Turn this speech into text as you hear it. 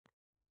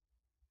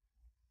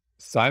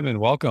Simon,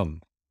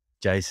 welcome.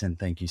 Jason,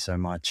 thank you so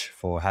much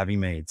for having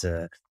me. It's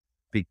a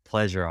big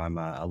pleasure. I'm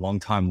a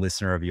long-time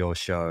listener of your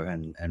show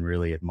and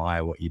really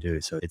admire what you do.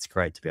 So it's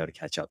great to be able to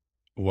catch up.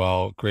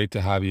 Well, great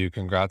to have you.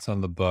 Congrats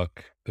on the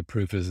book. The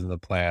proof is in the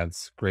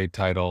plants. Great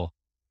title.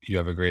 You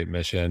have a great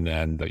mission,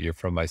 and that you're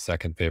from my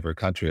second favorite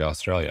country,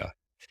 Australia.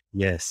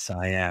 Yes,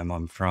 I am.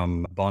 I'm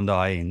from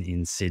Bondi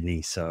in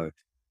Sydney. So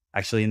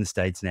actually in the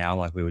States now,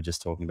 like we were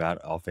just talking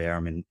about off air,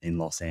 I'm in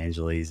Los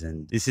Angeles.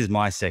 And this is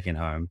my second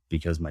home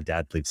because my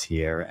dad lives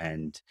here.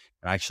 And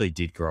I actually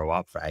did grow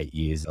up for 8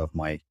 years of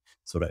my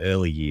sort of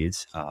early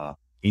years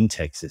in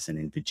Texas and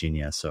in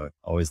Virginia. So I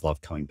always love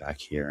coming back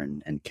here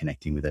and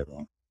connecting with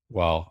everyone.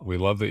 Well, we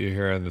love that you're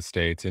here in the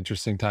States.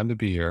 Interesting time to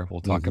be here.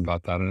 We'll talk Mhm.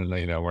 about that in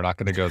we're not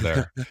going to go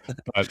there.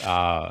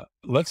 But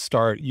let's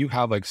start. You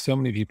have like so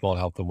many people in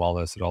health and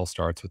wellness. It all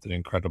starts with an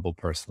incredible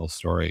personal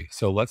story.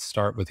 So let's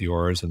start with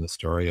yours and the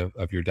story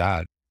of your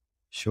dad.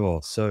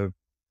 Sure. So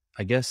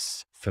I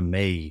guess for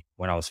me,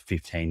 when I was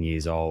 15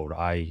 years old,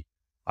 I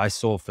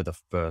saw for the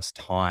first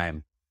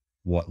time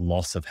what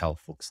loss of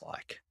health looks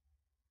like.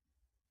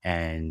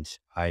 And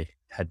I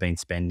had been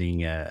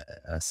spending a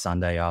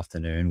Sunday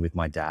afternoon with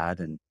my dad,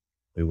 and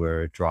we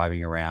were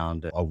driving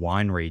around a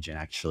wine region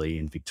actually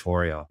in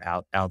Victoria,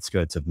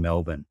 outskirts of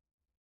Melbourne.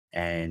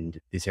 And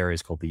this area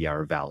is called the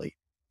Yarra Valley.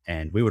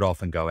 And we would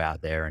often go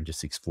out there and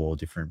just explore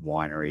different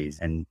wineries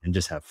and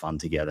just have fun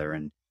together.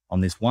 And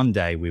on this one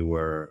day, we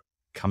were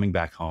coming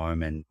back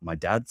home, and my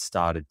dad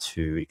started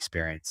to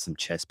experience some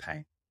chest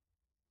pain.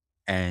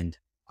 And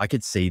I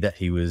could see that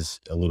he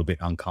was a little bit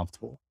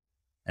uncomfortable.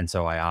 And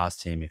so I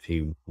asked him if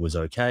he was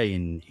okay,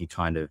 and he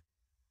kind of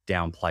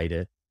downplayed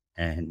it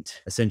and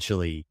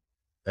essentially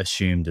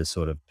assumed a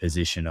sort of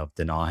position of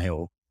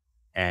denial.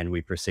 And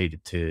we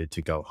proceeded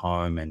to go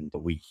home, and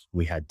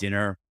we had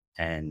dinner,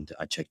 and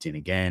I checked in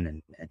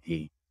again, and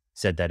he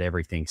said that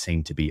everything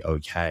seemed to be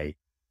okay.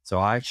 So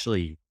I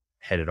actually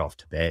headed off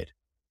to bed,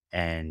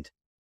 and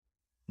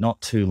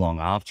not too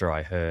long after,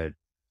 I heard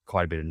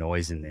quite a bit of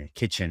noise in the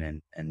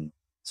kitchen, and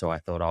so I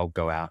thought I'll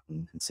go out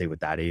and see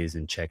what that is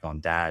and check on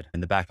dad. In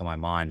the back of my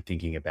mind,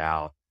 thinking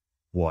about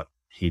what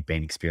he'd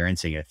been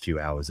experiencing a few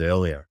hours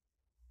earlier.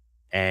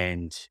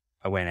 And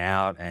I went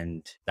out,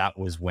 and that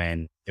was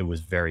when it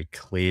was very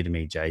clear to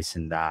me,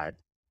 Jason, that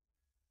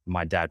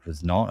my dad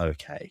was not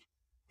okay.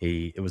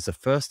 It was the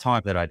first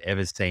time that I'd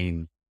ever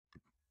seen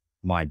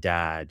my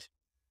dad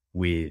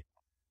with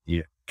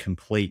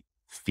complete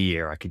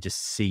fear. I could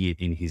just see it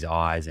in his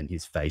eyes and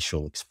his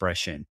facial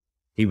expression.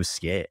 He was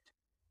scared.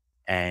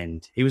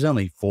 And he was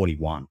only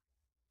 41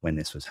 when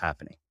this was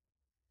happening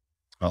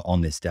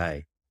on this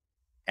day.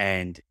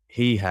 And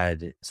he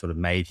had sort of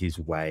made his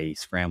way,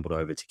 scrambled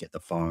over to get the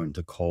phone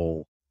to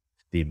call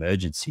the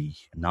emergency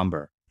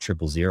number,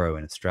 000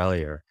 in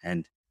Australia.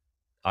 And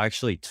I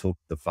actually took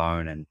the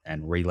phone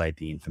and relayed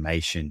the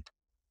information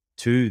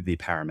to the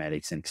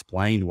paramedics and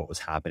explained what was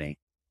happening.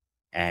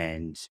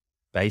 And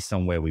based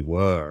on where we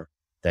were,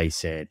 they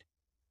said,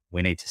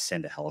 we need to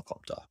send a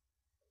helicopter.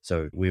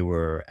 So we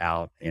were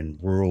out in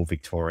rural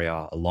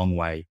Victoria, a long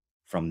way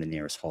from the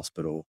nearest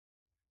hospital.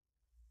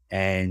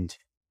 And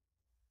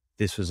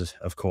this was,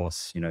 of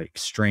course,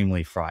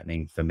 extremely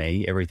frightening for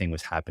me. Everything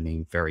was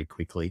happening very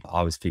quickly.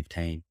 I was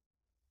 15,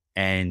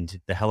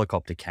 and the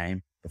helicopter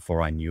came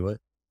before I knew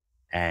it.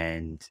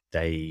 And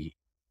they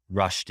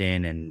rushed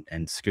in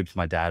and scooped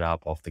my dad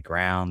up off the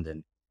ground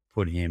and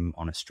put him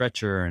on a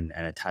stretcher and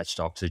attached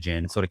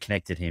oxygen, sort of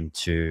connected him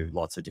to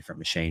lots of different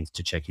machines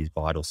to check his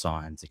vital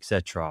signs,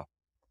 etc.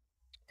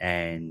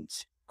 And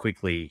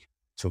quickly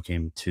took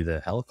him to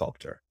the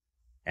helicopter.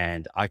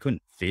 And I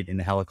couldn't fit in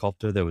the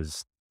helicopter. There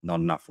was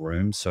not enough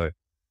room. So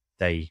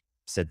they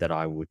said that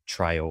I would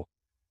trail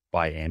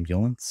by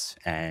ambulance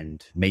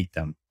and meet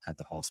them at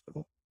the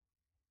hospital.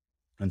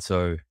 And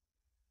so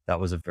that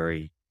was a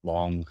very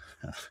long,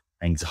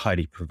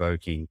 anxiety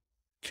provoking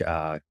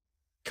uh,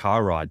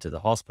 car ride to the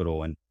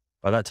hospital. And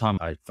by that time,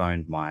 I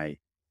phoned my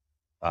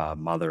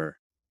mother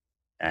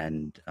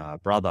and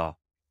brother,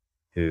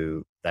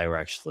 who they were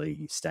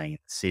actually staying in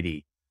the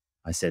city.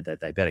 I said that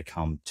they better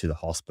come to the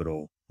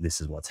hospital. This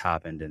is what's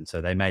happened. And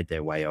so they made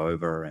their way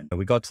over, and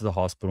we got to the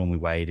hospital and we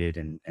waited,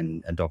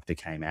 and a doctor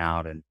came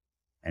out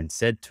and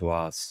said to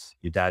us,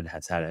 your dad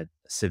has had a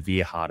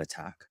severe heart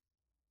attack.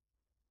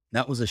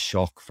 That was a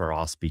shock for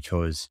us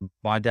because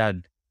my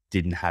dad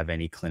didn't have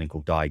any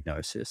clinical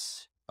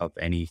diagnosis of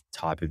any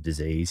type of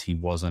disease. He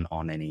wasn't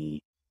on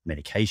any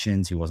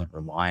medications. He wasn't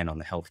reliant on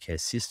the healthcare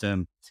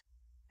system.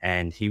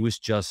 And he was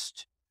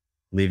just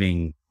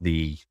living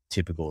the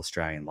typical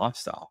Australian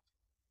lifestyle.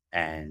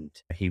 And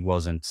he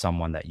wasn't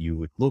someone that you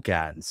would look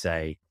at and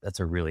say, that's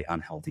a really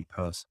unhealthy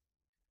person.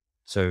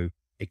 So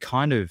it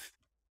kind of,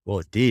 well,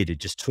 it did. It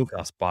just took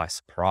us by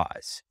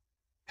surprise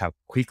how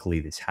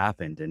quickly this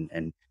happened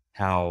and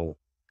how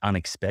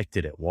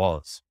unexpected it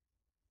was.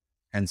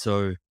 And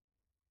so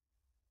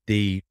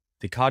the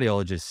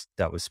cardiologist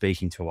that was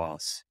speaking to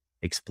us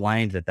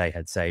explained that they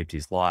had saved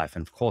his life.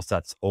 And of course,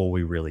 that's all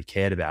we really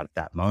cared about at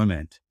that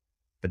moment.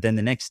 But then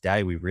the next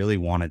day, we really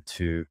wanted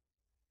to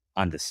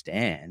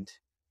understand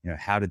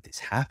how did this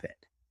happen?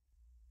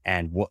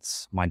 And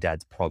what's my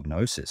dad's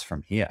prognosis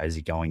from here? Is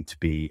he going to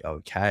be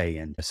okay?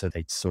 And so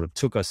they sort of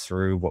took us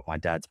through what my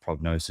dad's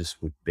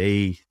prognosis would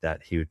be,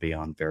 that he would be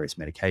on various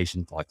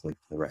medications, likely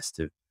for the rest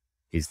of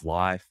his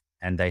life.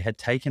 And they had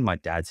taken my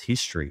dad's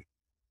history.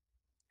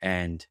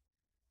 And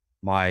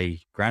my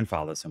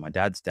grandfather, so my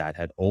dad's dad,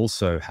 had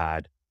also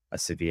had a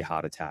severe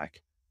heart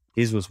attack.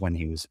 His was when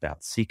he was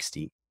about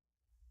 60.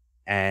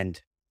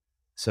 And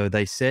so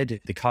they said,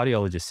 the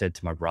cardiologist said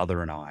to my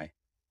brother and I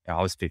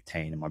was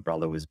 15 and my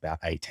brother was about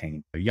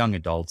 18, young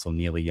adults or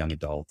nearly young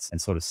adults, and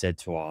sort of said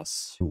to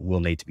us, we'll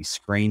need to be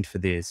screened for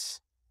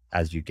this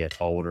as you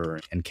get older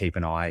and keep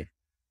an eye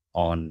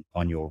on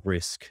your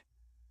risk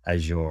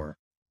as you're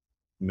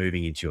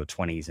moving into your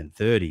 20s and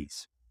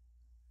 30s.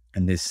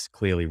 And this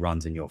clearly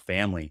runs in your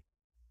family.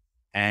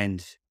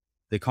 And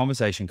the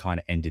conversation kind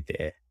of ended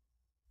there.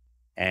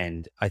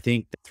 And I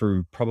think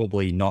through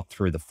probably not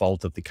through the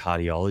fault of the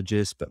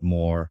cardiologist, but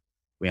more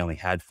we only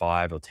had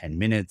 5 or 10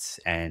 minutes.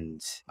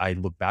 And I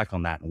look back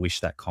on that and wish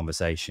that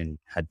conversation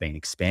had been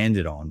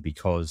expanded on,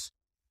 because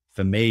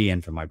for me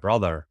and for my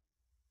brother,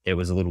 it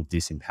was a little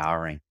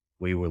disempowering.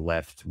 We were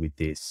left with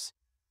this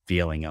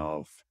feeling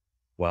of,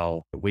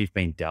 well, we've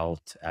been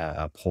dealt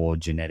a poor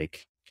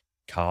genetic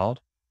card,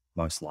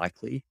 most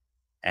likely.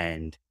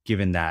 And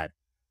given that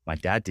my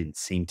dad didn't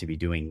seem to be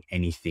doing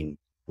anything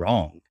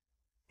wrong,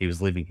 he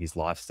was living his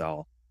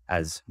lifestyle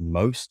as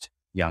most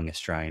young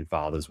Australian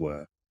fathers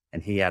were,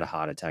 and he had a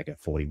heart attack at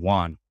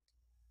 41.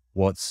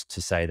 What's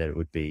to say that it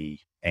would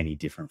be any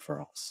different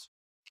for us?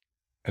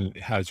 And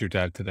how's your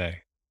dad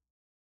today?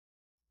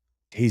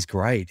 He's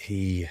great.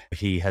 He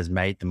has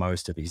made the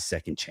most of his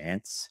second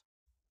chance.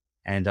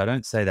 And I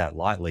don't say that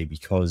lightly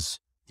because,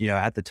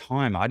 at the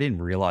time I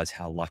didn't realize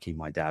how lucky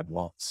my dad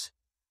was.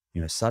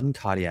 Sudden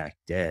cardiac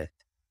death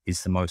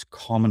is the most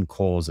common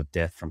cause of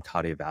death from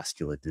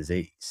cardiovascular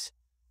disease.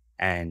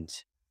 And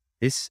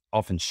this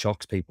often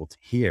shocks people to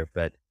hear,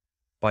 but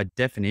by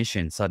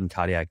definition, sudden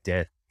cardiac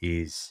death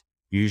is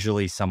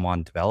usually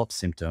someone develops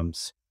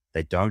symptoms,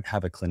 they don't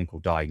have a clinical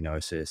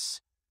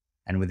diagnosis,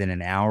 and within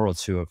an hour or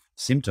two of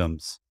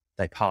symptoms,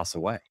 they pass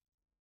away.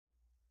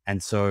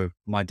 And so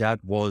my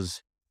dad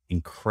was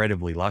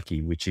incredibly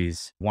lucky, which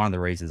is one of the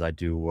reasons I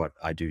do what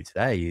I do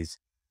today. Is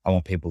I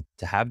want people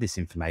to have this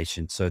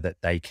information so that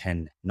they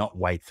can not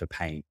wait for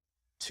pain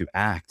to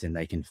act, and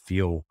they can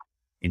feel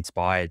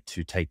inspired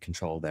to take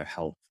control of their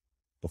health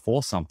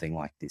before something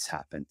like this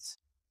happens.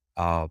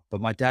 But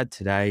my dad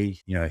today,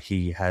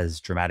 he has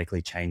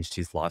dramatically changed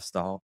his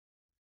lifestyle.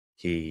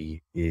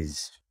 He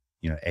is,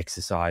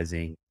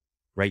 exercising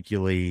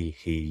regularly.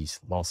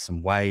 He's lost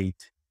some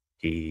weight.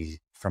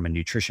 From a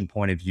nutrition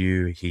point of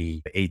view,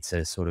 he eats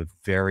a sort of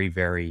very,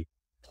 very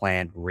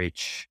plant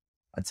rich,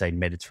 I'd say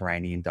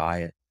Mediterranean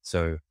diet.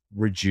 So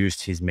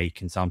reduced his meat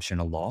consumption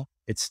a lot.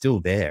 It's still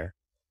there,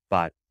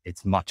 but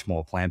it's much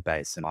more plant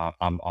based. And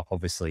I'm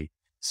obviously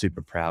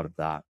super proud of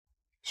that.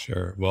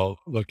 Sure. Well,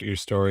 look, your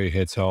story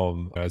hits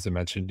home. As I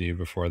mentioned to you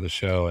before the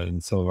show,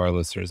 and some of our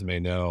listeners may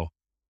know,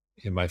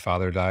 my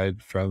father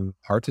died from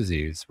heart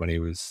disease when he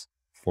was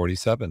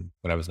 47,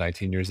 when I was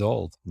 19 years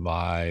old.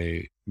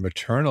 My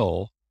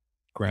maternal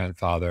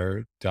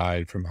grandfather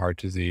died from heart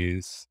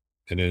disease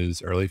in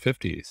his early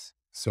 50s.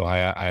 So I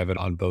have it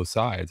on both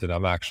sides, and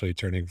I'm actually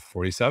turning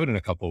 47 in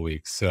a couple of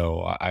weeks.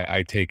 So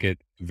I take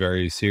it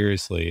very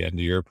seriously. And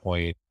to your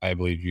point, I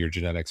believe your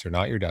genetics are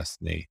not your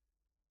destiny.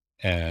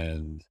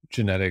 And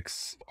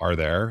genetics are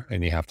there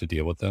and you have to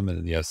deal with them.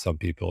 And yes, some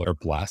people are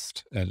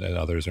blessed and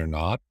others are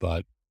not.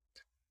 But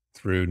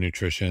through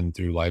nutrition,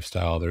 through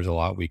lifestyle, there's a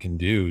lot we can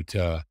do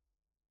to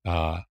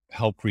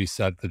help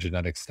reset the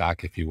genetic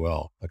stack, if you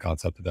will, the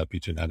concept of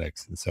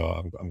epigenetics. And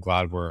so I'm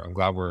glad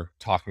we're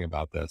talking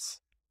about this.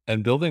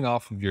 And building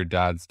off of your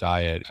dad's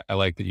diet, I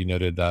like that you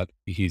noted that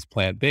he's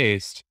plant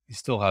based. He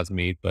still has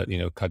meat, but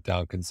cut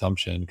down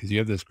consumption, because you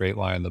have this great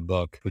line in the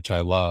book, which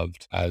I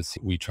loved, as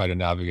we try to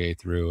navigate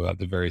through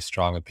the very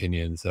strong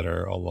opinions that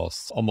are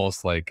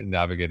almost like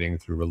navigating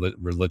through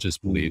religious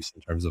Mm. beliefs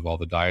in terms of all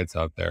the diets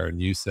out there.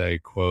 And you say,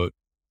 quote,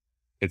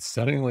 "It's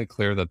stunningly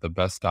clear that the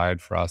best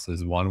diet for us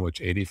is one which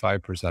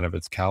 85% of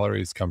its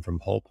calories come from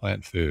whole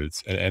plant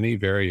foods, and any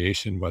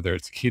variation, whether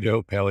it's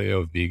keto,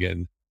 paleo,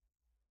 vegan,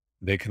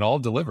 they can all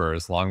deliver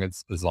as long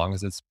as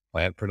it's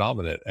plant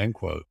predominant." End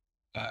quote.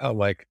 I'm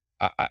like,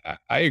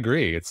 I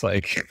agree. It's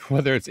like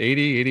whether it's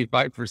 80,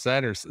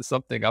 85% or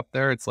something up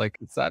there, it's like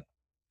it's that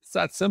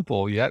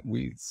simple. Yet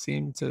we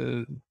seem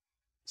to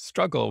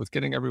struggle with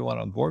getting everyone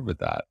on board with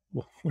that.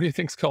 What do you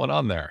think's going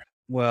on there?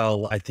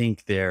 Well, I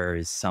think there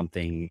is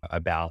something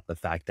about the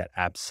fact that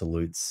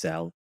absolute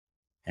sell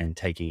and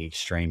taking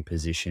extreme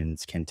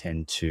positions can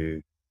tend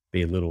to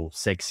be a little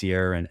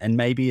sexier. And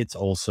maybe it's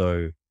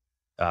also,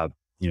 uh,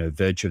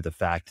 virtue of the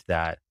fact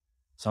that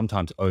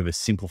sometimes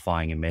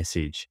oversimplifying a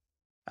message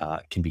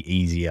can be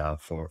easier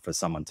for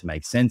someone to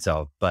make sense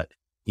of. But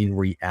in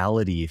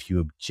reality, if you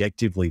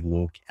objectively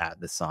look at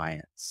the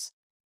science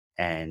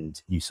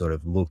and you sort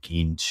of look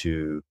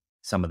into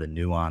some of the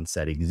nuance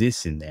that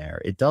exists in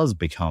there, it does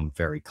become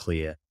very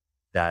clear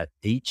that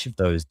each of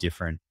those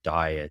different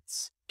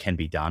diets can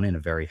be done in a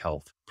very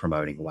health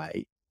promoting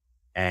way.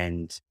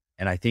 And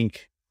and I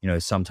think,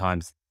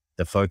 sometimes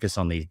the focus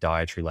on these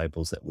dietary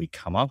labels that we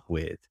come up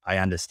with, I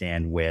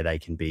understand where they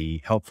can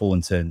be helpful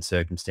in certain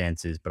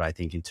circumstances, but I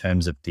think in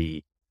terms of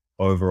the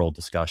overall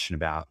discussion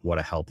about what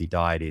a healthy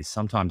diet is,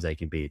 sometimes they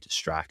can be a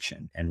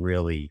distraction. And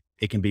really,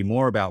 it can be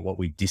more about what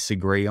we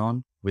disagree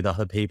on with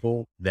other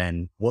people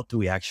than what do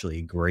we actually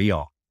agree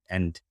on.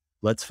 And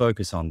let's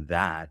focus on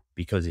that,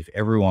 because if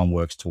everyone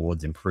works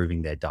towards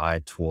improving their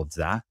diet towards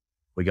that,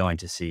 we're going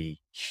to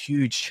see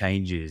huge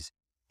changes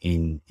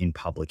in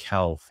public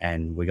health,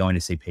 and we're going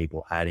to see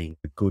people adding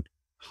a good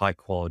high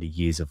quality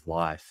years of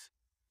life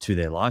to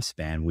their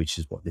lifespan, which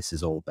is what this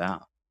is all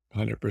about.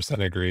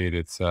 100% agreed.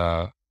 It's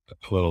a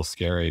little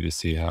scary to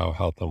see how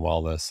health and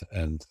wellness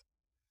and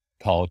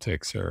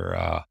politics are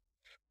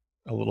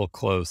a little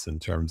close in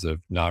terms of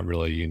not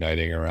really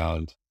uniting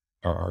around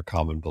our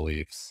common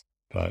beliefs,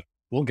 but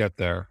we'll get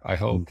there, I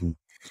hope. Mhm.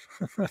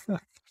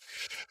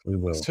 We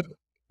will. So,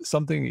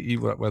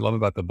 something what I love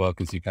about the book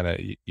is you kind of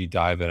you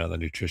dive in on the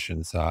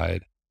nutrition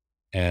side.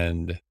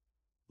 And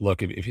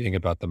look, if you think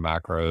about the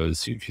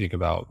macros, if you think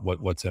about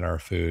what's in our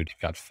food,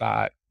 you've got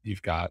fat,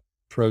 you've got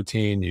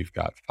protein, you've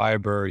got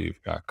fiber,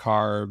 you've got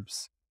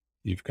carbs,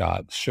 you've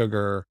got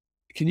sugar.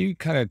 Can you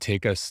kind of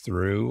take us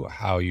through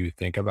how you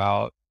think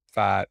about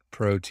fat, Mhm.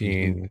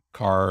 protein,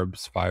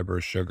 carbs, fiber,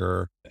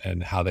 sugar,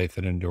 and how they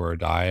fit into our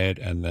diet?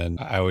 And then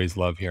I always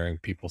love hearing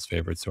people's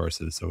favorite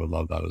sources, so would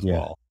love that as Yeah.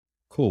 well.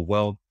 Cool.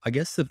 Well, I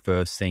guess the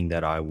first thing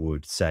that I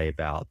would say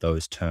about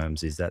those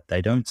terms is that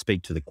they don't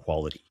speak to the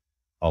quality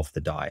of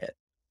the diet.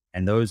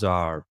 And those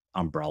are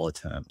umbrella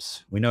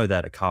terms. We know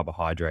that a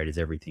carbohydrate is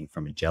everything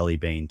from a jelly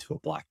bean to a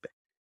black bean.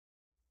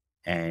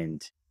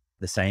 And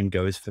the same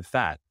goes for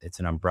fat. It's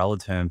an umbrella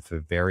term for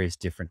various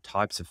different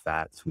types of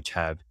fats, which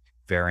have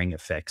varying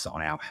effects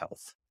on our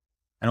health.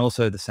 And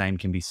also the same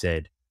can be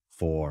said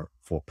for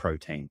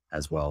protein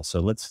as well.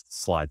 So let's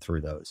slide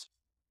through those.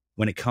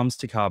 When it comes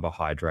to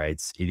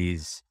carbohydrates, it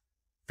is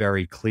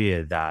very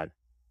clear that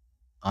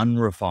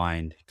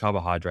unrefined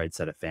carbohydrates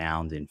that are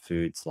found in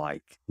foods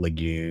like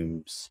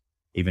legumes,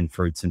 even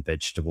fruits and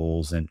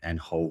vegetables and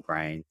whole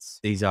grains,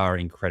 these are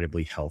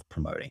incredibly health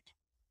promoting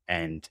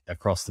and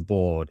across the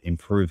board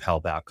improve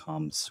health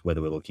outcomes,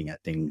 whether we're looking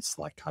at things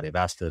like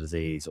cardiovascular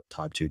disease or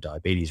type 2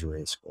 diabetes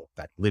risk or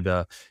fatty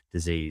liver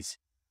disease,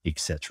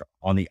 etc.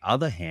 On the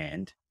other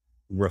hand,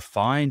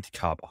 refined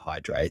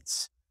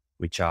carbohydrates,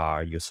 which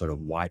are your sort of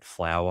white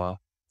flour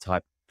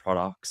type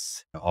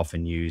products,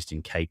 often used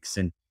in cakes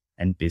and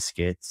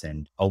biscuits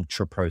and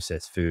ultra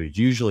processed foods,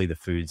 usually the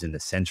foods in the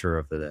center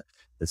of the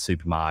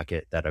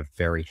supermarket that are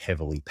very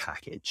heavily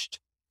packaged.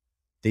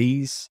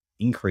 These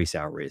increase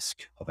our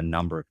risk of a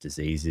number of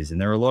diseases. And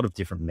there are a lot of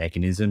different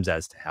mechanisms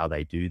as to how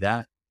they do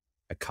that.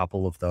 A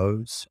couple of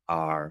those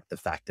are the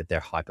fact that they're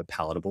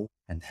hyperpalatable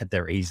and that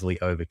they're easily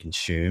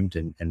overconsumed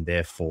and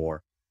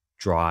therefore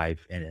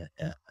drive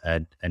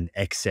an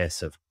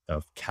excess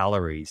of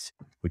calories,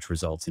 which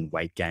results in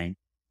weight gain.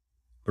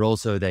 But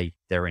also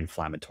they're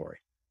inflammatory.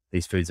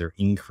 These foods are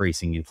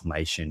increasing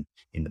inflammation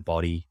in the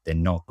body. They're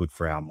not good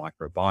for our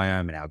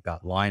microbiome and our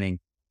gut lining.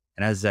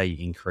 And as they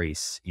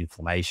increase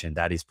inflammation,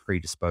 that is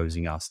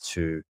predisposing us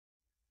to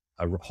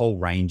a whole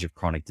range of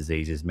chronic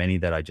diseases, many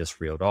that I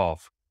just reeled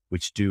off,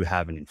 which do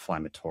have an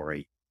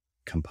inflammatory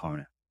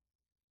component.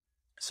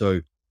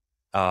 So,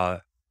 uh,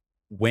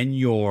 when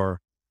you're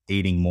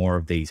eating more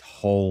of these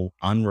whole,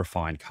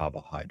 unrefined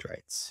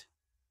carbohydrates,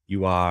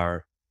 you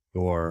are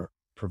you're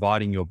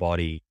providing your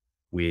body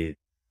with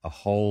a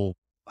whole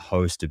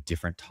host of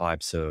different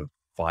types of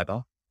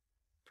fiber,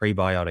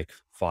 prebiotic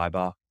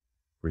fiber,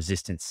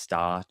 resistant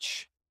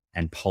starch,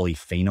 and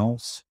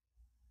polyphenols.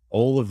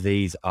 All of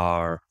these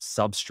are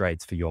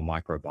substrates for your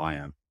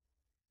microbiome.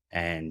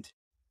 And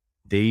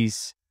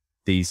these,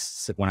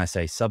 when I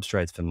say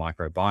substrates for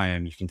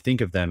microbiome, you can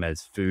think of them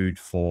as food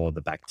for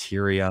the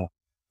bacteria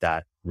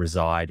that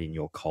reside in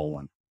your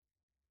colon.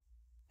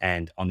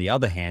 And on the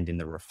other hand, in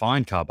the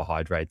refined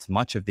carbohydrates,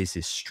 much of this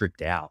is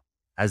stripped out.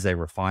 As they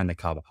refine the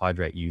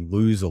carbohydrate, you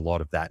lose a lot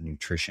of that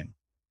nutrition.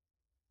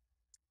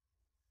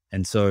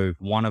 And so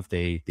one of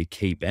the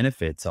key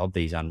benefits of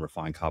these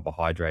unrefined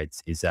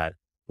carbohydrates is that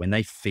when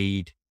they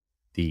feed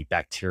the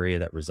bacteria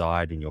that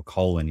reside in your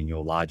colon, in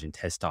your large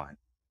intestine,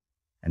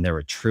 and there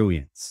are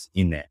trillions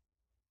in there,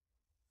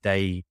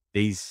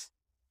 these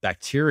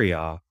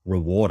bacteria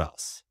reward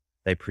us.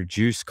 They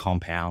produce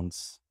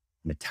compounds,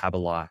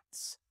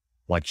 metabolites,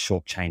 like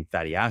short chain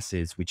fatty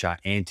acids, which are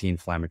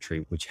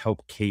anti-inflammatory, which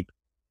help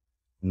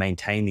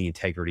maintain the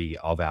integrity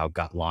of our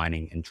gut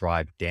lining and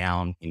drive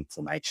down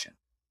inflammation.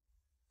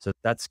 So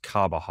that's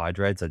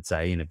carbohydrates, I'd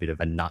say, in a bit of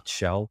a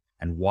nutshell,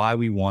 and why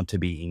we want to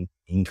be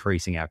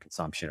increasing our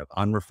consumption of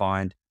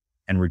unrefined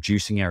and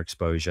reducing our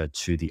exposure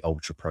to the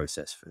ultra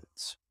processed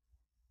foods.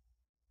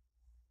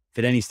 if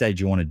at any stage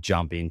you want to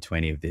jump into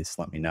any of this,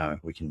 let me know.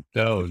 We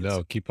No, can.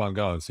 no, keep on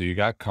going. So you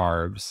got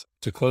carbs.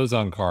 To close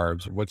on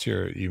carbs,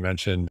 you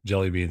mentioned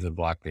jelly beans and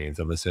black beans.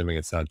 I'm assuming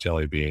it's not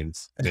jelly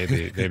beans.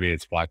 Maybe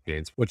it's black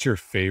beans. What's your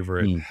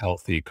favorite Mm.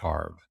 healthy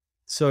carb?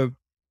 So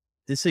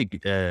this is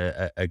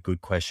a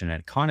good question, and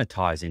it kind of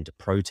ties into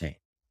protein.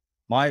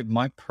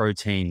 My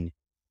protein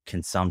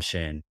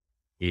consumption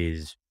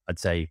is, I'd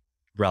say,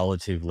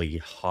 relatively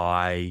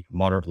high,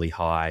 moderately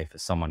high for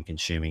someone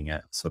consuming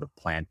a sort of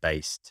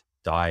plant-based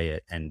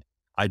diet. And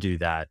I do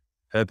that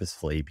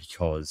purposefully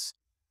because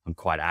I'm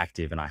quite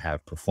active and I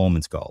have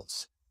performance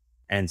goals.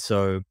 And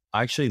so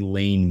I actually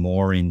lean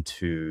more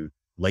into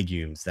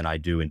legumes than I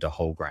do into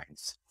whole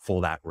grains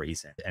for that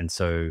reason. And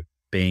so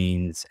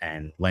beans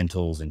and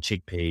lentils and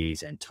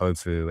chickpeas and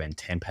tofu and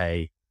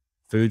tempeh,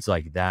 foods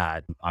like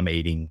that, I'm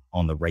eating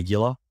on the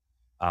regular.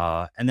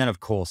 And then, of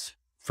course,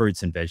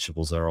 fruits and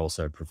vegetables are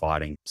also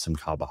providing some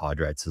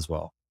carbohydrates as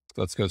well.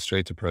 Let's go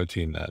straight to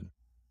protein then.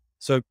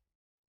 So,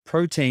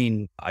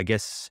 protein, I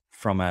guess,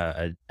 from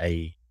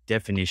a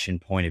definition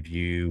point of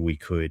view, we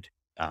could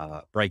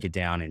break it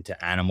down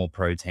into animal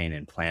protein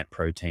and plant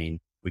protein.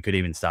 We could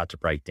even start to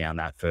break down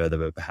that further,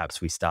 but perhaps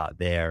we start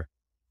there.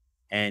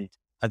 And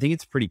I think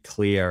it's pretty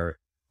clear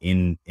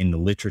in the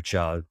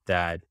literature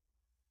that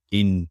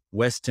in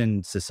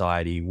Western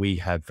society, we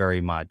have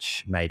very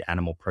much made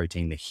animal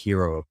protein the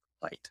hero of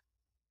the plate.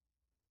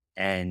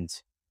 And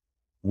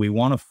we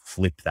want to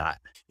flip that.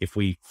 If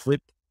we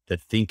flip the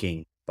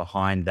thinking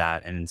behind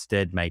that and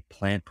instead make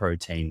plant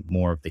protein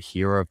more of the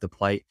hero of the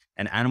plate,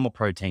 and animal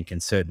protein can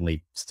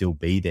certainly still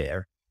be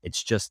there.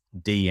 It's just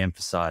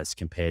de-emphasized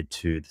compared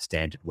to the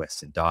standard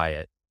Western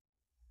diet,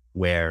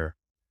 where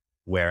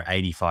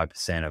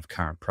 85% of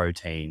current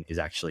protein is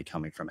actually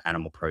coming from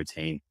animal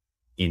protein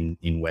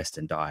in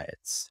Western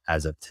diets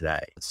as of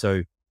today.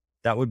 So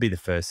that would be the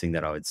first thing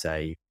that I would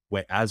say.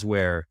 As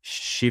we're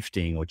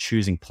shifting or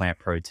choosing plant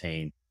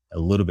protein a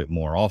little bit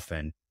more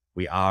often,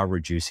 we are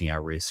reducing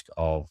our risk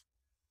of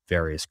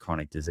various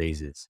chronic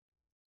diseases.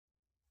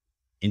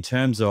 In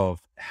terms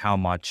of how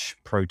much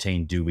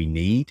protein do we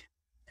need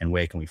and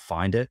where can we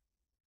find it,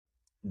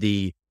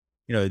 the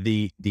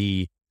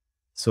the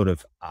sort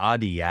of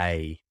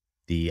RDA,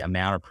 the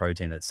amount of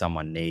protein that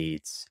someone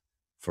needs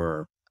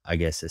for, I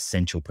guess,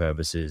 essential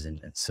purposes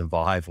and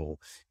survival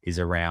is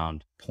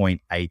around zero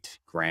 0.8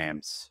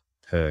 grams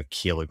per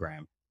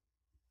kilogram.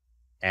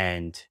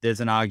 And there's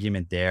an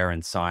argument there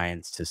in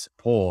science to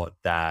support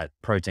that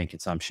protein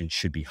consumption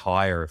should be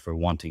higher if we're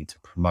wanting to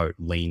promote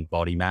lean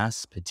body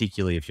mass,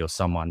 particularly if you're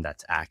someone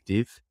that's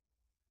active,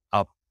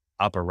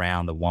 up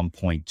around the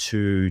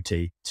 1.2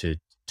 to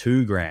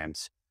 2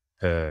 grams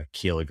per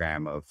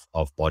kilogram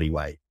of body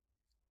weight.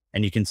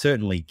 And you can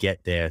certainly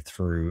get there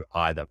through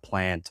either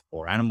plant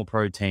or animal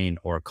protein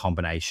or a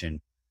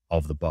combination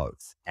of the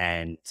both.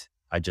 And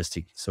I just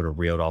sort of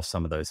reeled off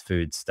some of those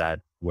foods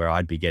where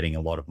I'd be getting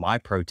a lot of my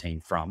protein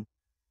from.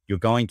 You're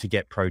going to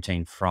get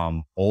protein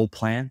from all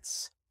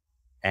plants.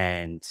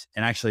 And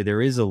actually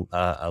there is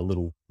a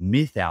little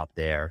myth out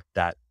there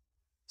that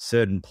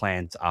certain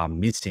plants are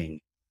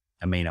missing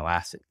amino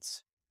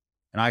acids.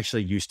 And I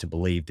actually used to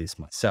believe this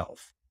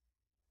myself.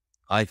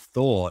 I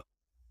thought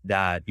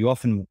that you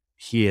often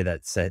hear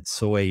that said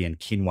soy and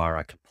quinoa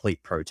are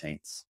complete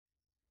proteins.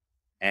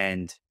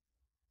 And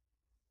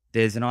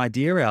there's an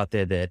idea out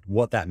there that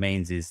what that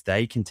means is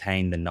they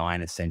contain the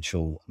 9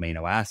 essential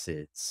amino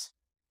acids,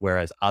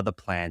 whereas other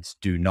plants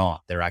do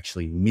not. They're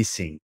actually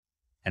missing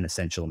an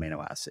essential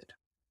amino acid.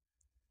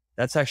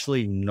 That's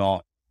actually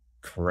not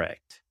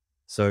correct.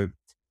 So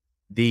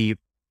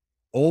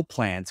all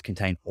plants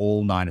contain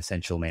all 9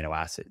 essential amino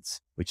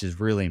acids, which is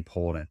really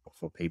important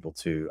for people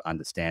to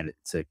understand.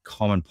 It's a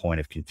common point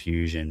of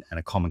confusion and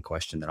a common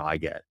question that I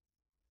get.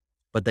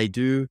 But they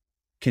do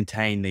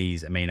contain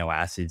these amino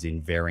acids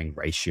in varying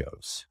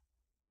ratios.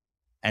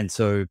 And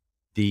so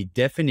the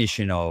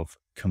definition of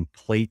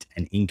complete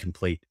and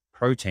incomplete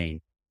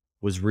protein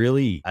was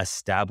really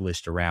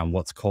established around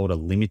what's called a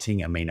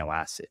limiting amino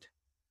acid.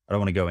 I don't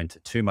want to go into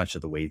too much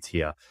of the weeds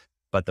here,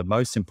 but the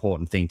most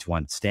important thing to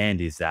understand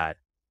is that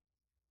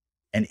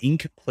an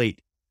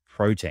incomplete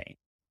protein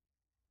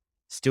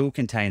still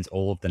contains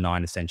all of the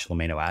 9 essential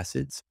amino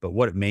acids. But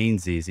what it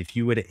means is if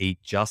you were to eat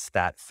just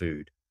that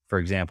food, for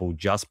example,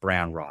 just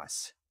brown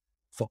rice,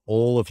 for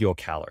all of your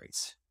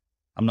calories,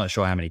 I'm not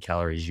sure how many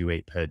calories you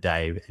eat per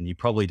day, and you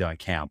probably don't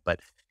count. But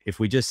if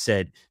we just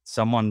said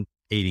someone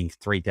eating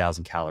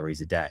 3,000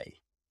 calories a day,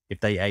 if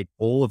they ate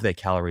all of their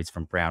calories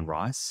from brown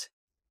rice,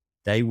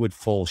 they would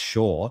fall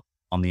short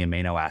on the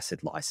amino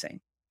acid lysine.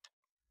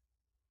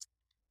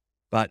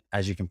 But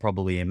as you can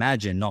probably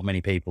imagine, not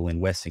many people in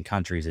Western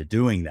countries are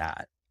doing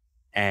that.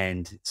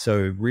 And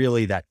so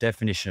really that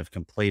definition of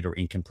complete or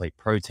incomplete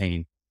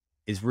protein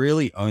is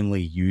really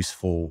only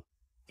useful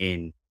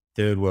in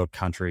third world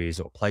countries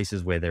or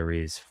places where there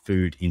is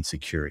food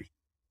insecurity.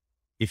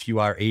 If you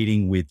are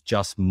eating with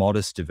just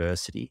modest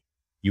diversity,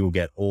 you will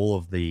get all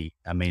of the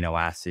amino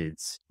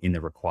acids in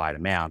the required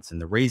amounts.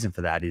 And the reason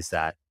for that is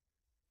that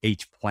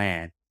each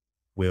plant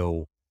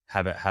will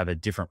have a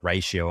different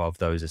ratio of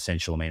those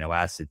essential amino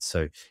acids.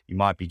 So you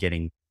might be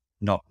getting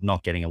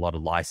not getting a lot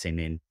of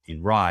lysine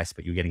in rice,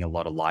 but you're getting a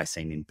lot of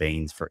lysine in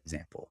beans, for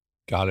example.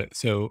 Got it.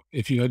 So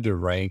if you had to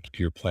rank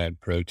your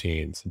plant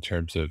proteins in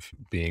terms of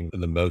being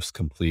the most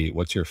complete,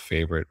 what's your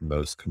favorite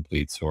most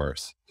complete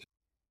source?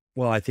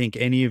 Well, I think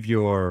any of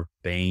your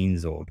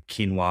beans or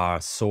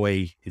quinoa,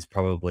 soy is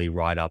probably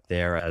right up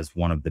there as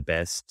one of the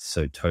best.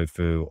 So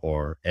tofu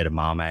or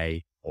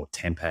edamame or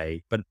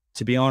tempeh. But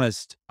to be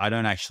honest, I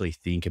don't actually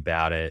think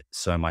about it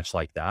so much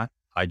like that.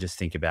 I just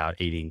think about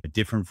eating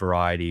different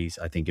varieties.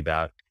 I think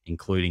about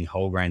including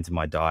whole grains in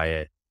my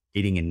diet,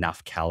 eating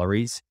enough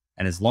calories.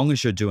 And as long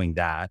as you're doing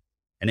that,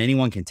 and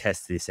anyone can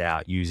test this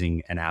out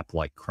using an app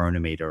like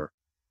Chronometer,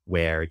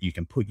 where you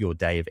can put your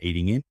day of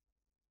eating in,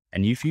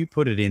 and if you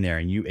put it in there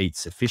and you eat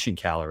sufficient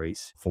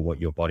calories for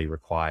what your body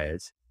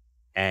requires,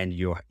 and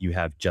you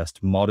have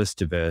just modest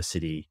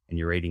diversity and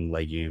you're eating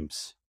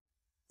legumes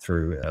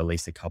through at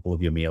least a couple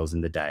of your meals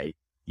in the day,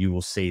 you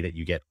will see that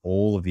you get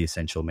all of the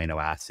essential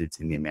amino acids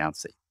in the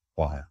amounts that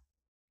you require.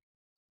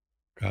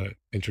 Got it.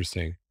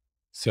 Interesting.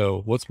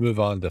 So let's move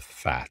on to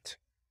fat.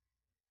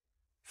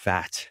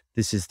 Fat.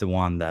 This is the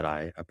one that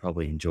I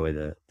probably enjoy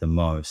the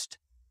most.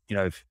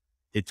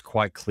 It's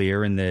quite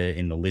clear in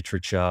the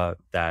literature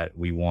that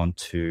we want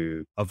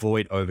to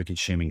avoid over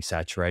consuming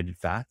saturated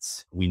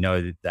fats. We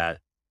know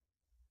that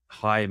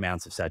high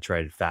amounts of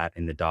saturated fat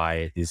in the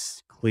diet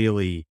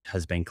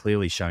has been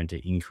clearly shown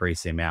to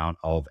increase the amount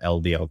of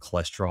LDL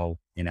cholesterol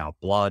in our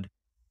blood.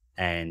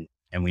 And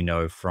we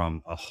know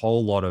from a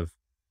whole lot of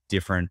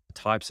different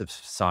types of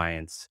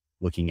science,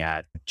 looking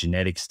at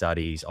genetic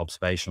studies,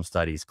 observational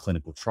studies,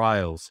 clinical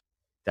trials,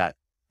 that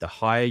the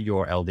higher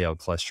your LDL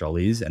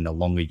cholesterol is and the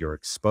longer you're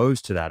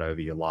exposed to that over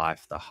your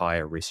life, the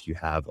higher risk you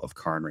have of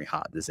coronary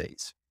heart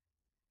disease.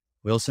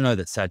 We also know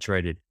that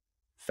saturated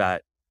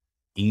fat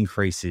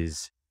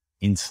increases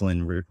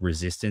insulin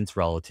resistance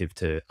relative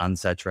to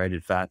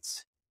unsaturated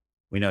fats.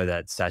 We know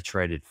that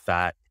saturated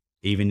fat,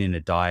 even in a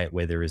diet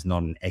where there is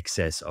not an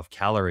excess of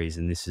calories,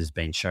 and this has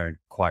been shown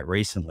quite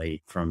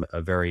recently from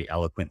a very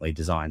eloquently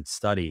designed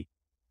study,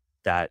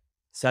 that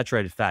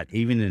saturated fat,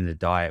 even in a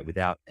diet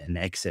without an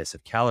excess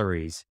of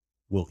calories,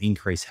 will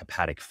increase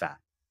hepatic fat.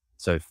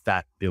 So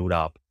fat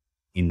buildup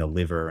in the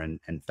liver, and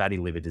fatty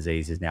liver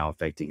disease is now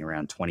affecting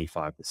around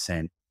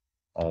 25%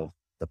 of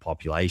the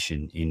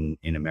population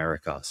in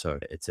America. So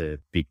it's a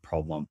big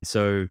problem.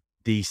 So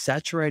the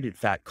saturated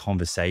fat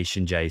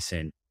conversation,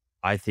 Jason,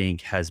 I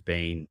think has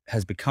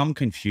become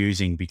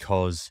confusing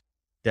because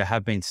there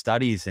have been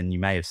studies, and you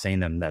may have seen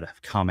them, that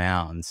have come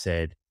out and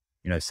said,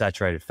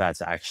 saturated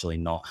fats are actually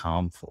not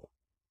harmful.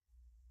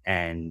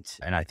 And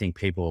I think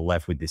people are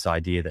left with this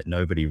idea that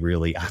nobody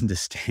really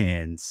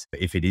understands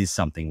if it is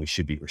something we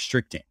should be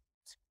restricting.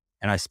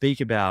 And I speak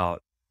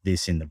about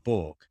this in the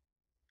book.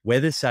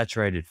 Whether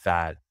saturated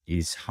fat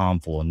is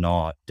harmful or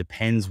not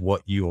depends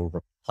what you're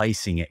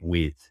replacing it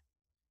with.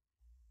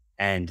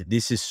 And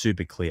this is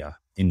super clear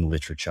in the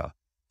literature.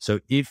 So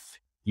if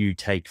you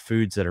take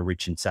foods that are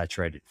rich in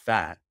saturated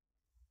fat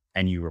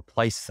and you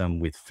replace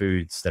them with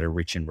foods that are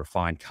rich in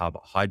refined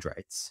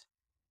carbohydrates,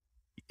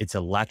 it's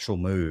a lateral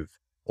move,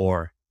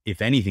 or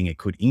if anything, it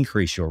could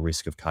increase your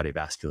risk of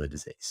cardiovascular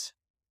disease.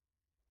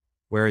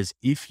 Whereas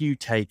if you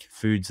take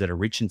foods that are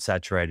rich in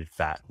saturated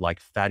fat, like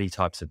fatty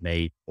types of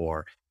meat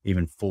or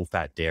even full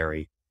fat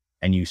dairy,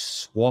 and you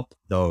swap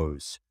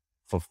those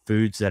for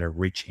foods that are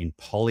rich in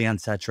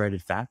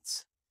polyunsaturated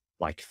fats,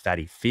 like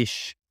fatty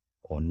fish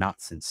or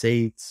nuts and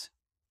seeds,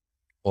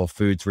 or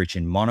foods rich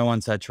in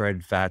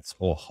monounsaturated fats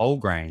or whole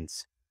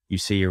grains, you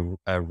see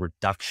a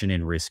reduction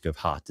in risk of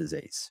heart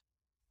disease.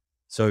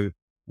 So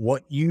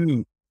what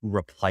you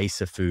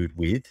replace a food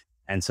with,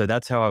 and so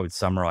that's how I would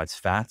summarize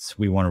fats.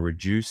 We want to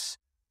reduce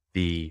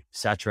the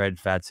saturated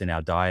fats in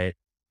our diet.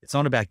 It's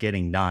not about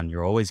getting none.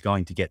 You're always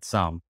going to get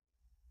some.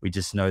 We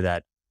just know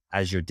that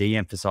as you're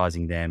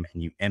de-emphasizing them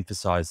and you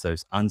emphasize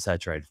those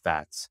unsaturated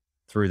fats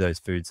through those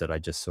foods that I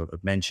just sort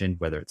of mentioned,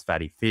 whether it's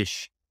fatty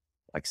fish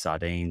like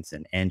sardines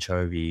and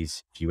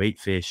anchovies, if you eat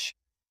fish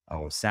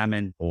or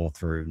salmon, or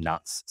through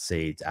nuts,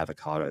 seeds,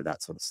 avocado,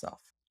 that sort of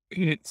stuff.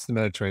 It's the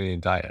Mediterranean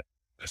diet,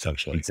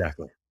 essentially.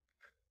 Exactly.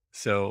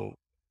 So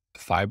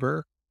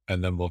fiber,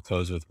 and then we'll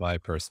close with my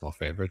personal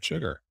favorite,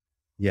 sugar.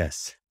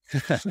 Yes.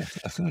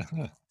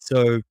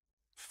 So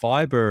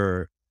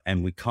fiber,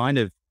 and we kind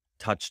of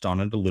touched on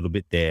it a little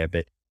bit there,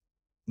 but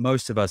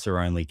most of us are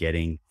only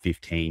getting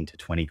 15 to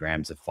 20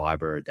 grams of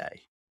fiber a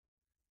day.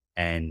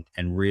 And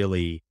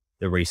really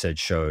the research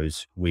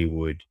shows we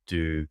would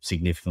do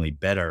significantly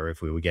better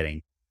if we were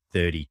getting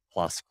 30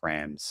 plus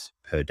grams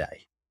per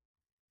day.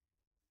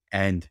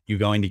 And you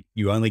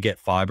only get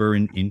fiber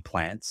in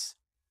plants.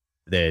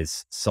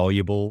 There's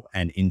soluble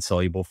and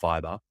insoluble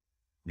fiber.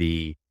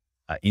 The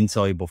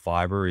insoluble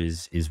fiber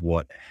is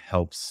what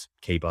helps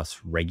keep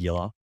us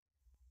regular.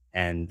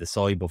 And the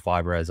soluble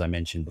fiber, as I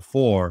mentioned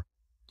before,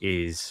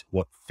 is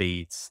what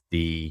feeds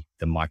the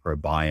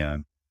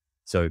microbiome.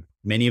 So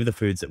many of the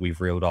foods that we've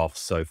reeled off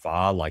so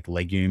far, like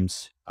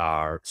legumes,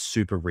 are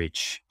super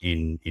rich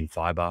in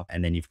fiber.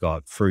 And then you've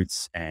got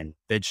fruits and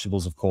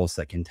vegetables, of course,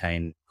 that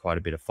contain quite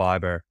a bit of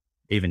fiber.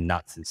 Even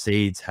nuts and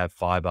seeds have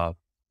fiber.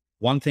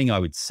 One thing I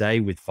would say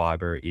with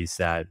fiber is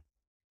that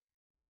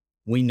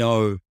we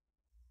know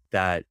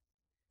that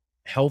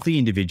healthy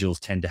individuals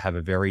tend to have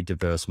a very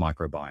diverse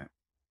microbiome.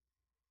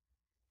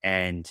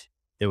 And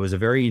there was a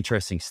very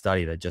interesting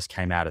study that just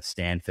came out of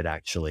Stanford,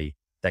 actually,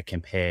 that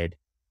compared,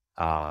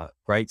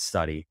 great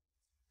study.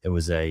 It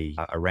was a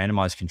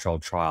randomized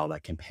controlled trial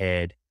that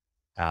compared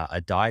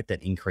a diet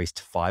that increased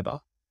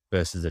fiber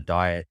versus a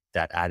diet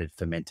that added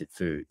fermented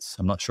foods.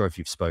 I'm not sure if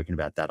you've spoken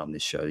about that on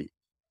this show.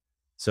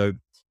 So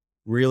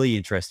really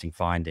interesting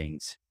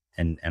findings.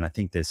 And I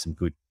think there's some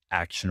good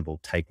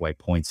actionable takeaway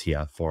points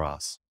here for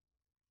us.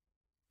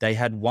 They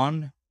had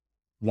one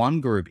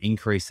group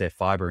increase their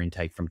fiber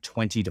intake from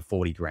 20 to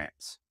 40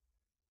 grams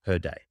per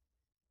day.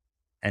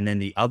 And then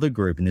the other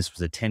group, and this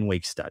was a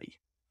 10-week study,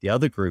 the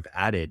other group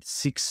added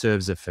 6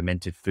 serves of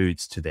fermented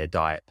foods to their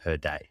diet per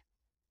day.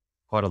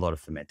 Quite a lot of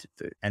fermented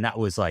food. And that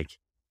was like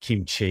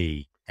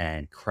kimchi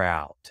and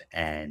kraut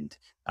and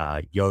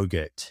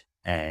yogurt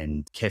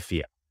and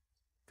kefir,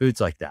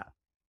 foods like that.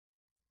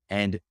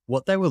 And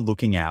what they were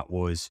looking at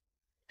was,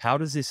 how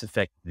does this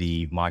affect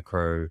the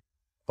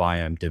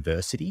microbiome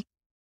diversity?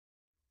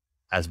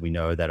 As we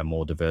know that a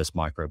more diverse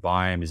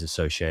microbiome is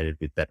associated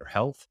with better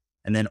health.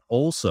 And then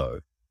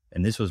also,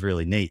 and this was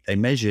really neat, they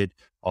measured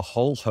a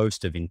whole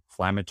host of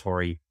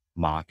inflammatory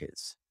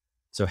markers.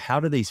 So how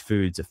do these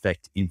foods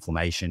affect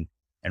inflammation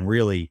and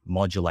really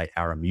modulate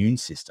our immune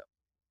system?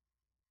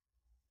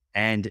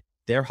 And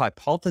their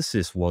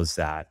hypothesis was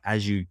that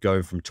as you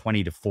go from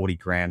 20 to 40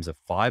 grams of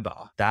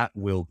fiber, that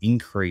will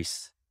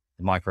increase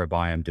the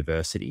microbiome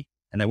diversity.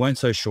 And they weren't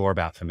so sure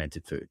about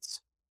fermented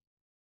foods.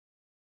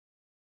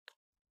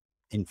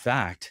 In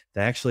fact,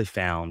 they actually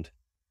found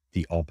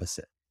the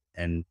opposite,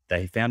 and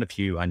they found a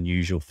few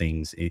unusual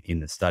things in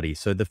the study.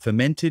 So the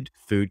fermented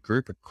food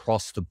group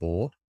across the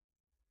board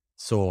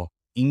saw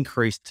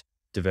increased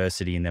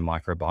diversity in their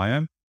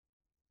microbiome,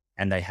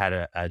 and they had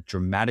a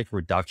dramatic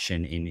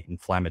reduction in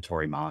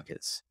inflammatory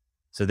markers.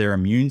 So their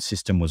immune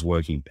system was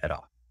working better.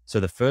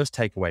 So the first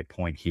takeaway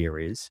point here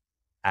is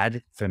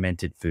add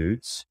fermented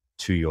foods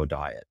to your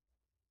diet.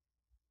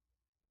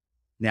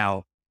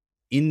 Now,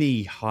 in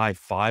the high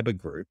fiber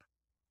group,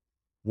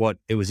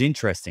 it was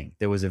interesting,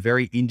 there was a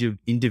very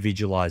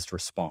individualized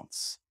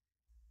response.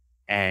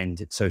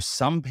 And so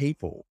some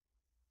people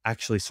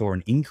actually saw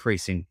an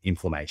increase in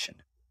inflammation,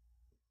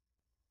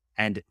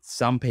 and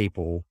some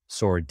people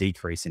saw a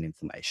decrease in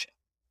inflammation.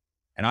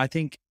 And I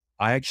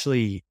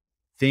actually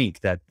think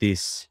that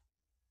this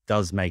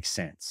does make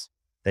sense.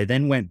 They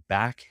then went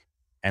back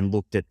and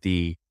looked at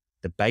the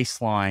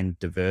baseline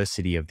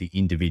diversity of the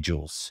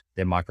individuals,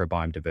 their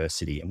microbiome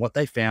diversity. And what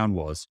they found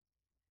was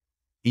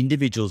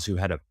individuals who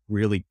had a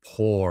really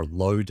poor,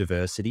 low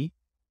diversity,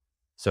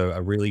 so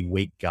a really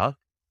weak gut,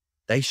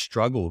 they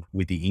struggled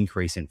with the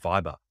increase in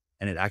fiber,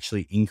 and it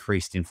actually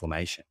increased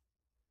inflammation.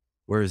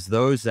 Whereas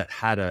those that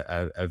had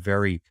a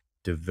very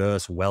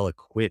diverse,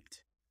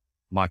 well-equipped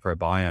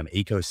microbiome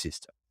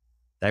ecosystem,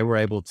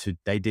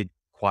 they did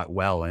quite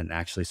well and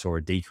actually saw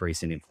a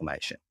decrease in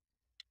inflammation.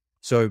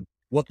 So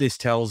what this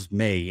tells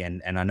me,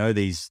 and I know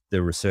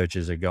the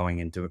researchers are going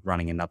into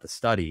running another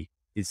study,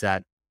 is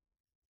that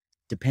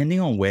depending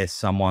on where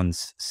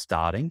someone's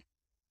starting,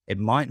 it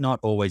might not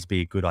always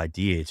be a good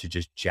idea to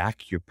just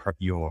jack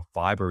your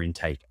fiber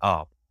intake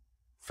up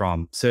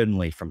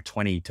certainly from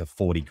 20 to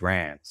 40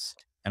 grams.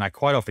 And I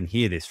quite often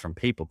hear this from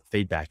people. The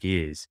feedback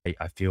is,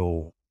 I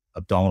feel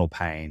abdominal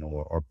pain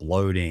or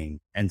bloating.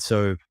 And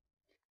so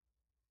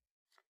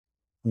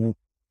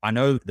I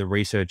know the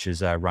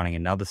researchers are running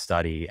another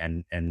study,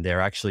 and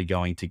they're actually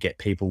going to get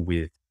people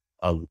with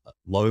a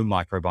low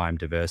microbiome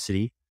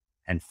diversity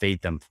and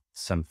feed them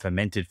some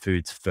fermented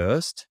foods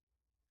first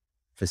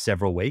for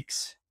several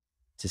weeks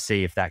to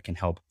see if that can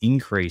help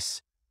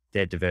increase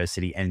their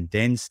diversity, and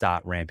then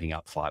start ramping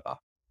up fiber.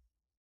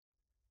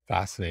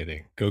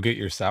 Fascinating. Go get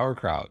your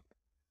sauerkraut.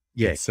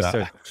 Yeah. It's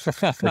So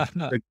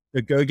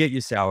go get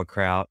your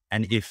sauerkraut.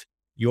 And if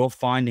you're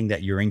finding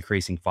that you're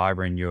increasing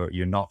fiber and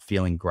you're not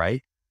feeling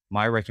great,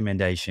 my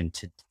recommendation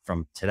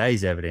from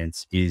today's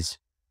evidence is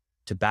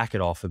to back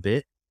it off a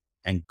bit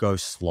and go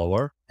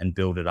slower and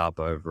build it up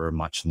over a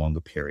much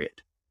longer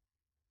period.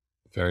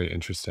 very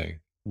interesting.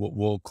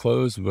 We'll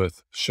close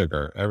with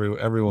sugar.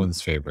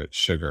 Everyone's favorite,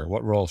 sugar.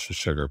 What role should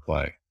sugar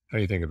play? How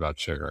do you think about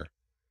sugar?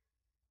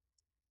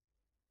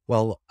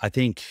 Well, I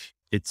think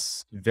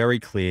it's very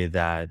clear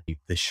that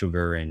the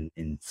sugar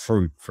in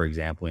fruit, for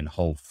example, in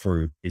whole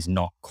fruit, is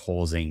not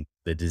causing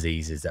the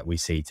diseases that we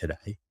see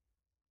today.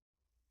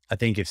 I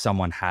think if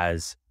someone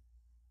has,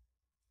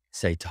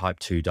 say, type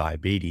 2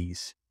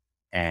 diabetes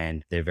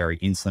and they're very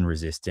insulin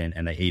resistant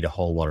and they eat a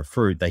whole lot of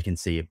fruit, they can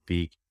see a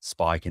big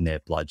spike in their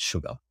blood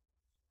sugar.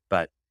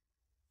 But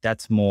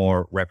that's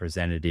more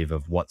representative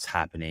of what's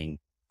happening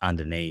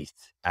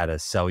underneath at a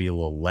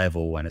cellular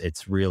level. And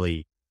it's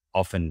really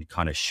often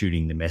kind of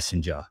shooting the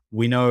messenger.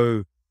 We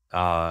know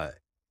uh,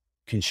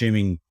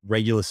 consuming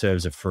regular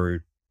serves of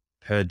fruit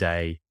per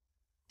day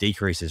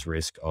decreases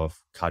risk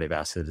of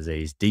cardiovascular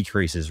disease,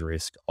 decreases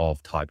risk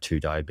of type 2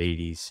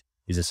 diabetes,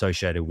 is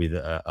associated with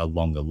a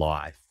longer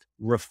life.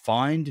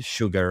 Refined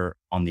sugar,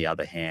 on the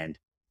other hand,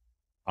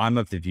 I'm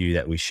of the view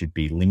that we should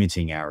be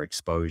limiting our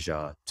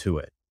exposure to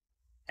it.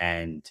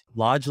 And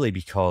largely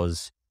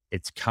because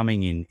it's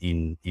coming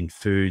in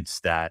foods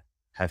that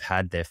have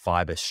had their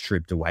fiber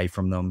stripped away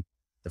from them,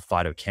 the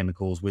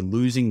phytochemicals, we're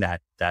losing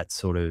that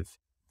sort of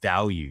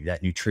value,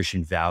 that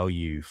nutrition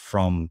value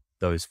from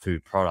those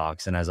food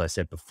products. And as I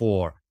said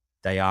before,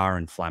 they are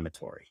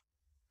inflammatory.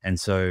 And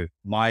so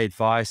my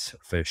advice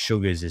for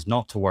sugars is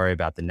not to worry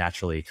about the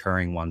naturally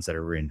occurring ones that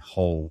are in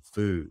whole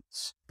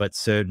foods, but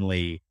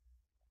certainly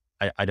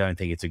I don't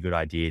think it's a good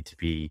idea to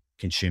be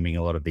consuming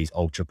a lot of these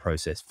ultra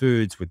processed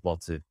foods with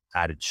lots of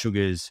added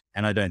sugars.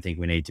 And I don't think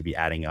we need to be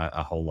adding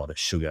a whole lot of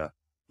sugar,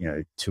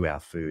 to our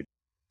food.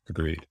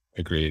 Agreed.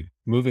 Agreed.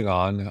 Moving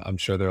on, I'm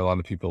sure there are a lot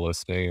of people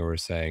listening who are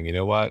saying, you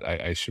know what,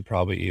 I should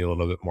probably eat a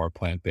little bit more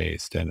plant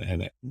based.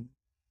 And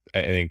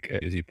I think,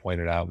 as you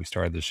pointed out, we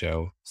started the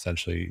show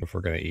essentially, if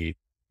we're going to eat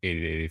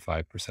 80 to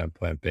 85%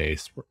 plant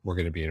based, we're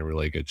going to be in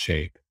really good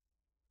shape.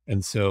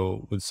 And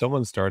so when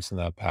someone starts in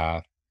that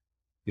path,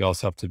 you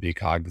also have to be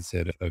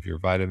cognizant of your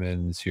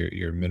vitamins,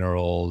 your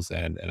minerals,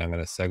 and I'm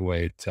going to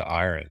segue to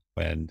iron.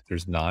 And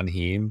there's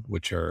non-heme,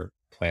 which are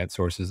plant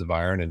sources of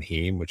iron, and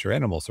heme, which are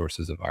animal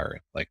sources of iron,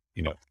 like,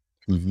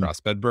 Hmm.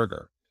 grass-fed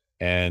burger.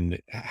 And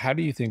how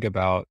do you think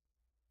about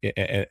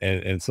and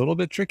it's a little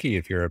bit tricky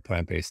if you're a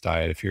plant-based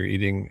diet. If you're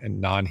eating a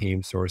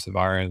non-heme source of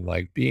iron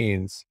like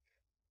beans,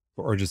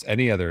 or just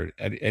any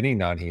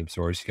non-heme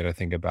source, you got to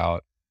think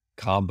about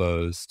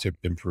combos to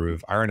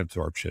improve iron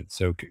absorption.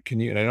 So can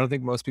you, and I don't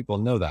think most people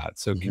know that.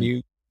 So can Hmm.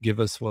 you give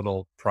us a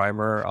little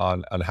primer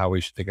on how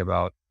we should think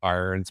about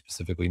iron,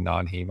 specifically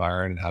non-heme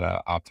iron, and how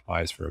to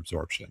optimize for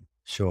absorption?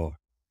 Sure.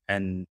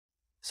 And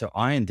so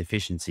iron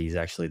deficiency is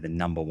actually the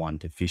number one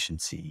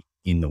deficiency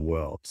in the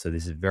world. So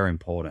this is very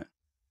important.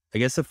 I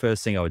guess the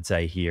first thing I would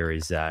say here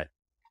is that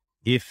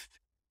if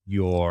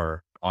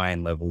your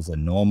iron levels are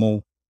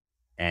normal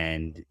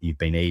and you've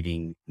been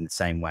eating in the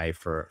same way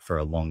for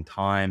a long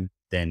time,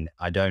 then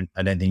I don't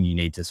think you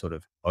need to sort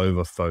of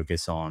over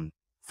focus on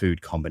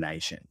food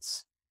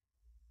combinations.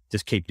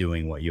 Just keep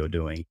doing what you're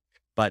doing.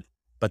 But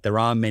but there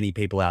are many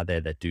people out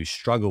there that do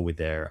struggle with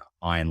their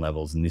iron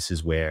levels, and this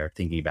is where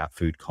thinking about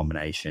food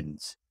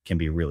combinations can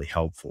be really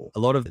helpful. A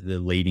lot of the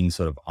leading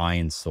sort of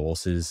iron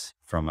sources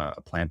from a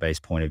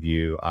plant-based point of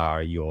view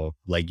are your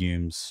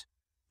legumes,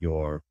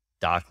 your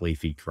dark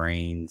leafy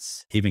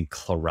greens, even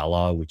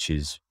chlorella, which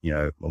is,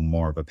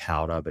 more of a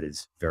powder, but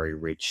is very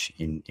rich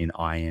in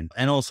iron.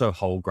 And also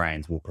whole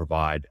grains will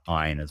provide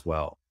iron as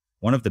well.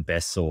 One of the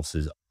best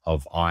sources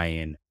of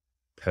iron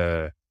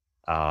per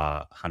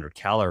 100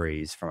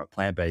 calories from a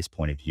plant-based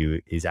point of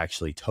view is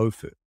actually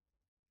tofu.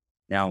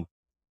 Now,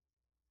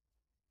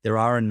 there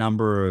are a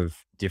number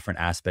of different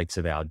aspects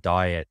of our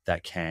diet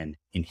that can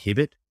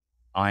inhibit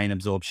iron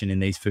absorption in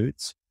these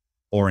foods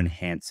or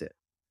enhance it.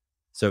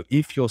 So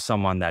if you're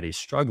someone that is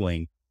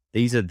struggling,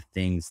 these are the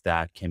things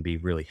that can be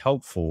really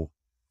helpful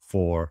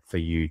for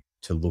you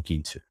to look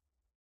into.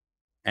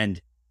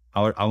 And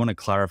I want to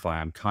clarify,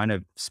 I'm kind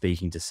of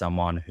speaking to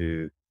someone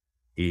who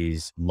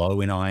is low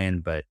in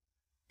iron, but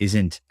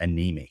isn't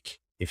anemic.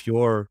 If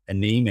you're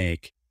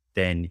anemic,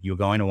 then you're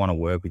going to want to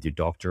work with your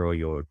doctor or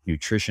your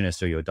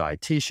nutritionist or your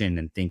dietitian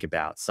and think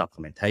about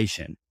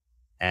supplementation.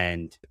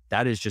 And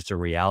that is just a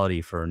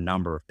reality for a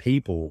number of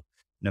people.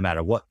 No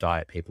matter what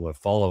diet people are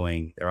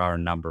following, there are a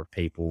number of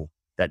people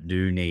that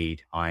do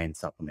need iron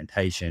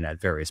supplementation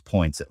at various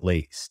points, at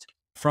least.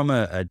 From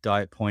a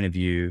diet point of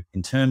view,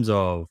 in terms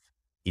of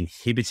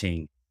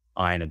inhibiting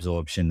iron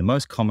absorption, the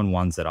most common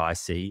ones that I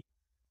see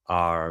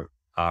are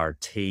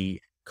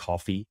tea,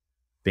 coffee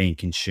being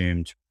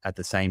consumed at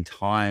the same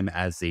time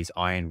as these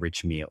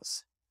iron-rich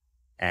meals.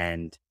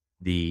 And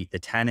the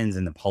tannins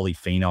and the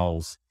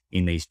polyphenols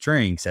in these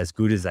drinks, as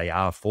good as they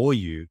are for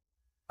you,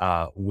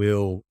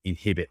 will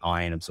inhibit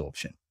iron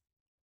absorption.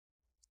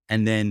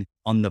 And then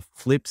on the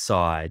flip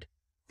side,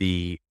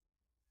 the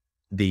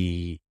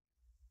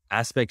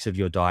aspects of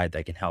your diet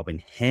that can help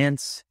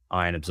enhance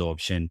iron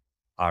absorption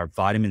are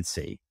vitamin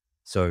C.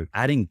 So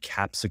adding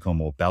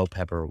capsicum or bell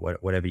pepper,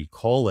 whatever you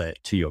call it,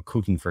 to your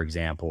cooking, for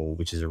example,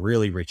 which is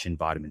really rich in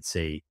vitamin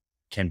C,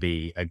 can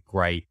be a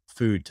great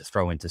food to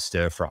throw into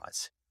stir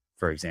fries,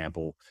 for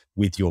example,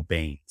 with your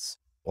beans.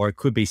 Or it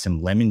could be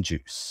some lemon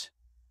juice,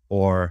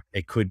 or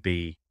it could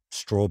be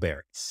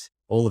strawberries.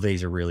 All of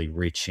these are really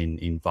rich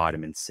in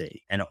vitamin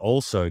C, and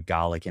also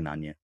garlic and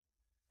onion.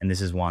 And this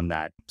is one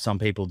that some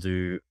people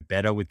do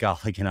better with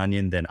garlic and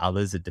onion than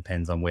others. It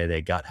depends on where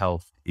their gut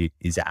health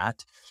is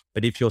at.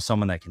 But if you're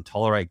someone that can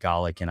tolerate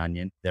garlic and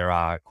onion, there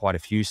are quite a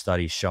few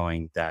studies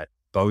showing that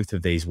both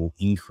of these will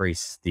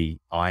increase the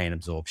iron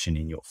absorption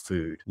in your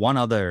food. One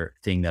other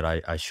thing that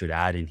I should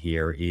add in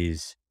here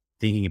is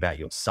thinking about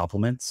your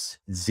supplements.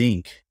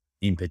 Zinc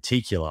in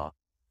particular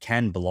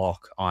can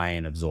block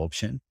iron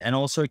absorption. And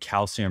also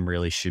calcium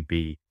really should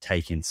be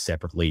taken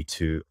separately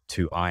to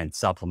iron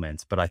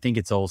supplements. But I think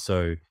it's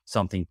also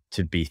something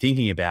to be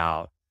thinking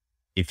about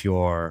if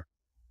you're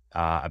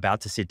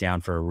about to sit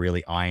down for a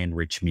really iron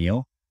rich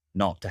meal,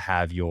 not to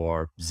have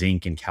your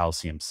zinc and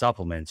calcium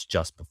supplements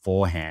just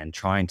beforehand,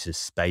 trying to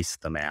space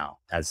them out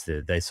as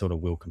they sort of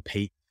will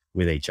compete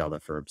with each other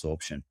for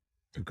absorption.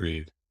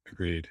 Agreed.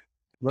 Agreed.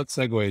 Let's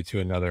segue to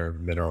another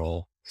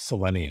mineral,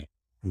 selenium.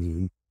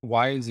 Mhm.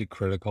 Why is it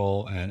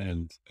critical?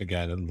 And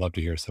again, I'd love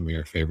to hear some of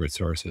your favorite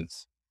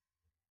sources.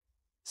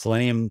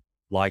 Selenium,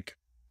 like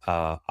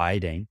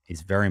iodine,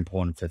 is very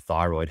important for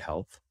thyroid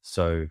health.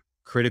 So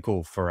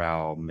critical for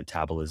our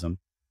metabolism.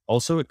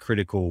 Also a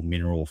critical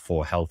mineral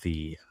for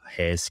healthy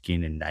hair,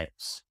 skin, and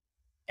nails.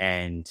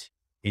 And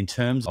in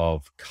terms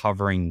of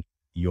covering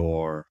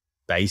your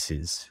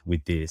bases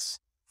with this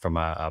from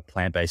a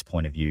plant-based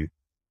point of view,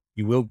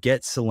 you will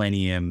get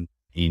selenium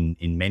in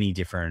many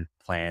different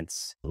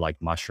plants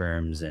like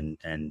mushrooms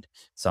and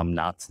some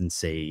nuts and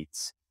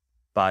seeds.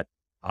 But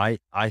I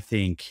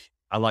think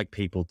I like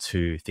people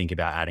to think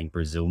about adding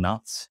Brazil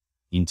nuts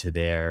into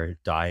their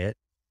diet.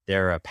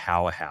 They're a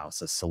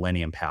powerhouse, a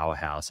selenium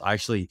powerhouse. I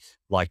actually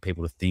like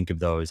people to think of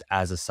those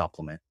as a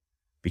supplement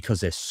because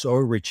they're so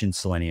rich in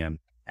selenium,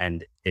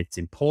 and it's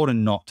important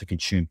not to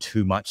consume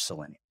too much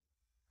selenium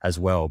as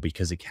well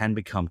because it can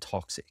become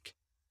toxic.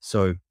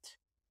 So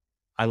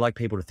I like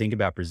people to think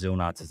about Brazil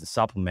nuts as a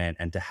supplement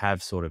and to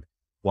have sort of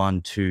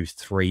one, two,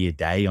 three a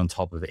day on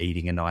top of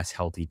eating a nice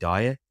healthy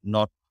diet,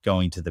 not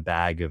going to the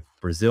bag of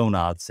Brazil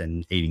nuts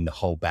and eating the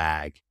whole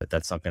bag. But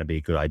that's not going to be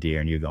a good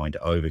idea and you're going to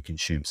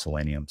overconsume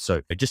selenium.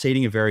 So just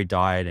eating a varied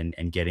diet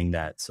and getting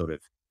that sort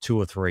of two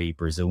or three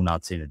Brazil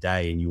nuts in a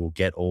day, and you will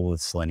get all the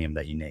selenium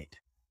that you need.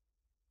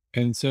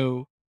 And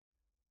so,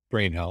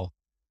 brain health,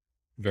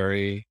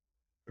 very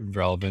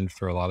relevant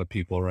for a lot of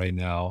people right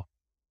now.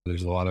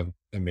 There's a lot of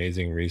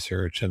amazing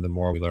research. And the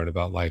more we learn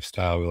about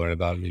lifestyle, we learn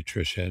about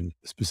nutrition.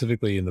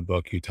 Specifically in the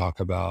book, you talk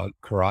about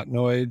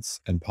carotenoids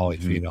and Mhm.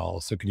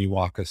 polyphenols. So, can you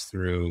walk us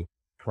through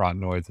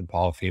carotenoids and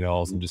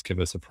polyphenols and just give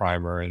us a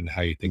primer and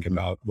how you think Mhm.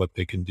 about what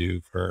they can do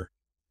for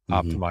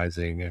Mhm.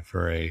 optimizing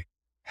for a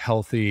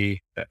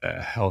healthy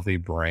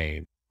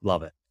brain?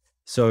 Love it.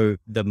 So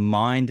the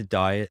mind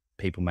diet,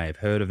 people may have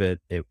heard of it.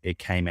 It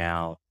came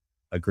out,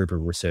 a group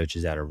of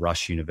researchers out of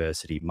Rush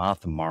University.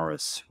 Martha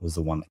Morris was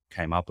the one that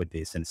came up with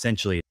this. And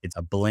essentially, it's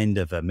a blend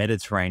of a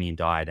Mediterranean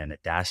diet and a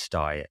DASH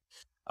diet.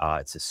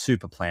 It's a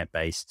super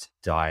plant-based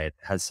diet,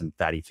 has some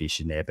fatty fish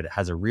in there, but it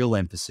has a real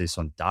emphasis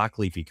on dark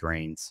leafy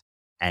greens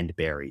and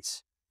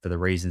berries for the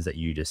reasons that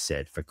you just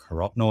said, for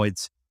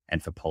carotenoids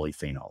and for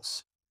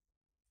polyphenols.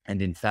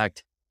 And in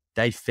fact,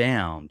 they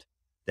found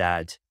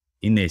that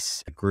in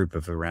this group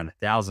of around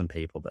 1,000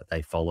 people that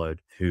they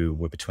followed who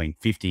were between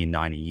 50 and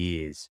 90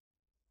 years,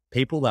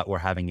 people that were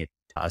having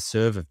a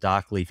serve of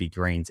dark leafy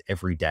greens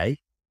every day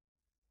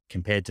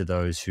compared to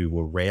those who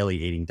were rarely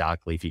eating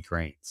dark leafy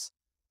greens,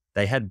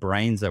 they had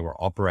brains that were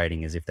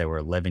operating as if they were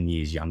 11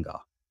 years younger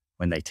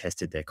when they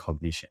tested their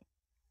cognition.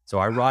 So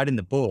I write in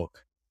the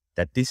book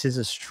that this is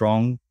a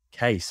strong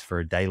case for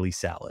a daily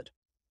salad,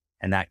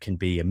 and that can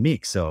be a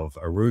mix of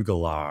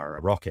arugula,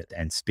 rocket,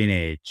 and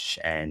spinach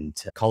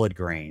and collard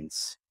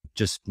greens.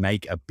 Just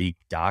make a big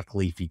dark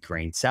leafy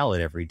green salad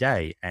every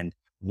day. And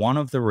one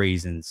of the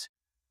reasons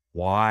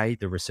why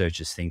the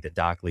researchers think that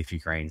dark leafy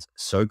greens are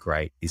so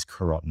great is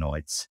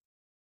carotenoids,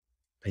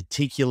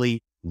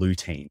 particularly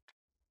lutein.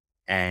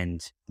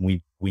 And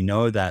we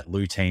know that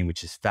lutein,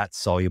 which is fat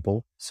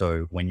soluble.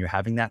 So when you're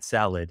having that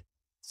salad,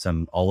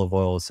 some olive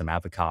oil, some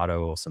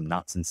avocado, or some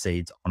nuts and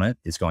seeds on it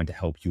is going to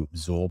help you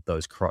absorb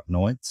those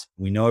carotenoids.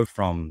 We know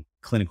from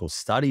clinical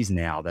studies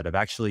now that have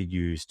actually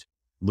used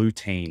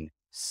lutein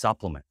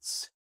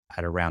supplements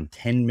at around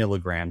 10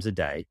 milligrams a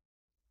day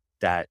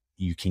that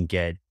you can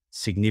get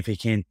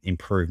significant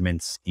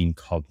improvements in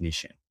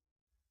cognition.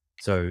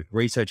 So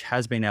research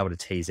has been able to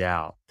tease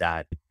out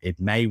that it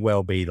may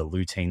well be the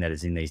lutein that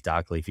is in these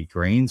dark leafy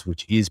greens,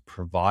 which is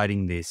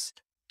providing this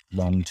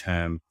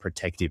long-term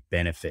protective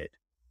benefit.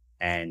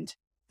 And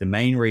the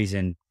main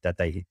reason that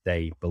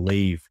they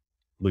believe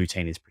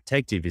lutein is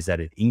protective is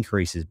that it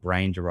increases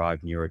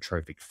brain-derived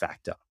neurotrophic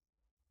factor,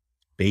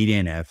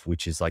 BDNF,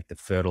 which is like the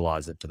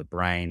fertilizer to the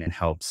brain and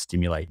helps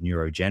stimulate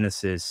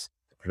neurogenesis,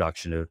 the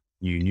production of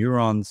new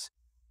neurons,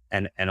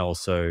 and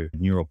also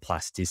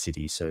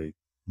neuroplasticity. So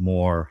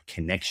more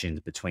connections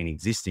between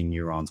existing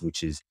neurons,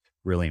 which is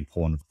really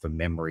important for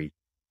memory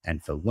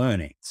and for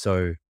learning.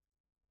 So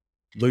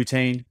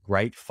lutein,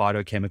 great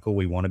phytochemical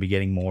we want to be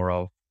getting more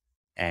of,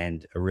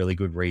 and a really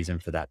good reason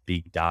for that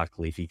big dark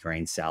leafy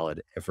green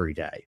salad every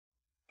day.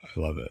 I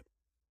love it.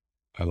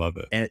 I love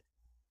it. And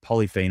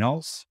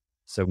polyphenols.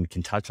 So we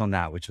can touch on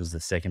that, which was the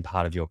second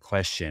part of your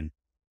question.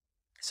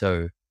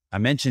 So I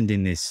mentioned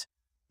in this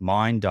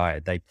mind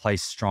diet, they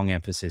place strong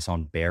emphasis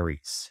on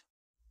berries.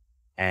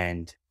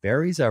 And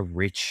berries are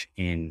rich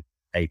in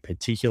a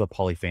particular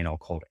polyphenol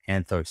called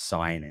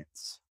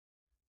anthocyanins.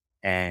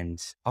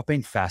 And I've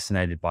been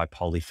fascinated by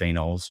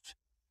polyphenols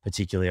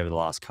particularly over the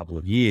last couple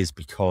of years,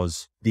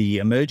 because the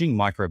emerging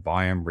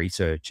microbiome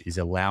research is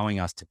allowing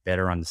us to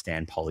better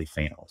understand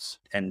polyphenols.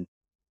 And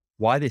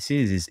why this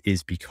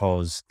is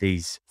because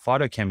these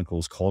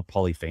phytochemicals called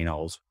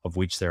polyphenols, of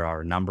which there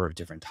are a number of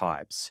different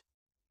types,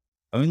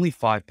 only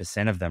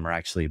 5% of them are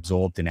actually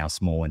absorbed in our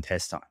small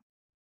intestine.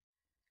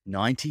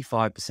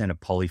 95% of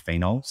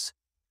polyphenols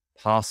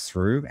pass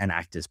through and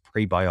act as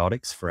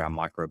prebiotics for our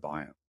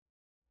microbiome.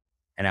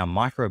 And our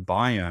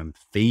microbiome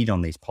feed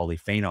on these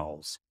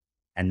polyphenols,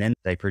 and then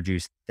they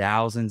produce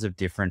thousands of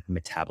different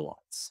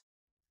metabolites.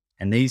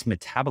 And these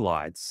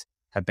metabolites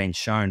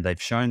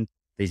they've shown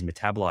these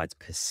metabolites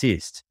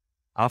persist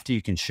after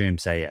you consume,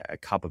 say, a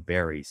cup of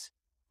berries.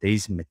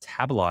 These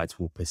metabolites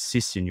will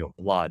persist in your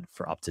blood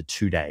for up to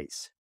 2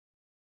 days.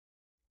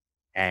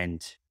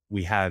 And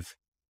we have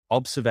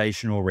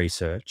observational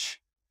research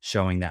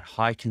showing that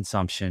high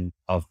consumption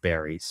of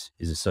berries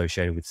is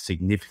associated with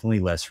significantly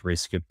less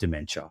risk of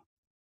dementia.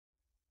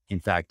 In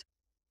fact,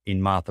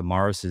 in Martha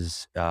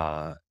Morris's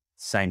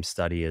same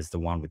study as the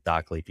one with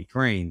dark leafy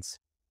greens,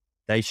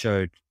 they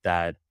showed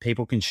that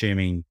people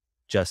consuming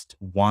just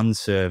one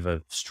serve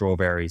of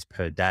strawberries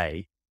per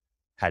day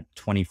had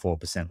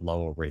 24%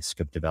 lower risk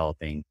of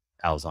developing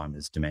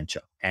Alzheimer's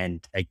dementia.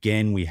 And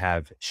again, we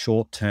have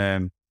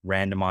short-term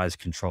randomized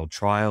controlled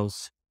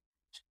trials,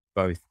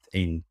 both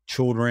in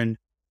children,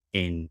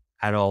 in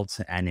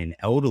adults, and in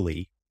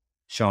elderly,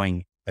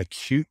 showing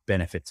acute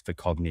benefits for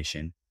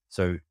cognition.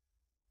 So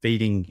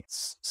feeding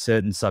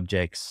certain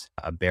subjects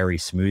a berry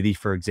smoothie,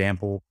 for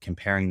example,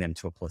 comparing them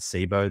to a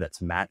placebo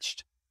that's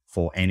matched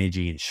for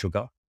energy and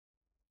sugar,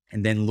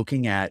 and then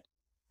looking at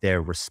their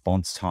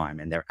response time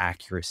and their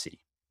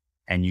accuracy.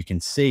 And you can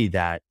see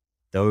that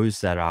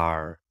those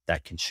that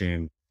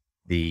consume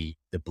the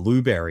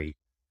blueberry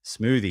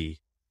smoothie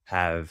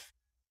have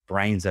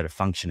brains that are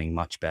functioning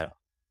much better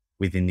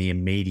within the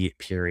immediate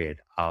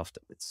period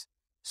afterwards.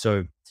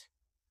 So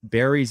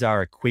berries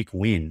are a quick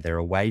win. They're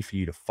a way for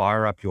you to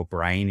fire up your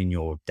brain in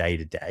your day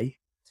to day,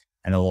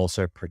 and they'll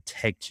also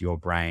protect your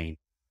brain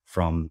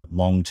from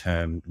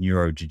long-term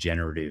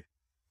neurodegenerative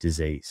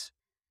disease.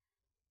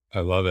 I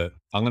love it.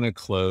 I'm going to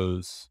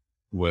close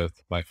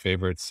with my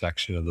favorite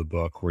section of the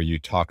book where you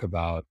talk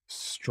about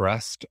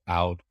stressed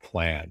out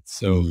plants.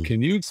 So, Mm.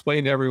 can you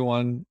explain to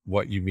everyone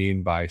what you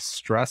mean by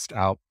stressed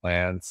out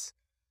plants?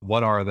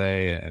 What are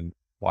they and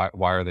why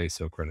are they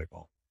so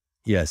critical?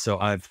 Yeah, so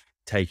I've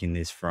taken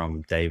this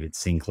from David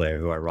Sinclair,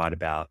 who I write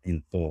about in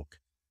the book,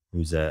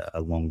 who's a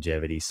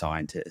longevity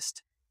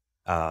scientist.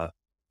 Uh,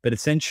 but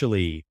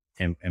essentially,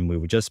 and we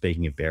were just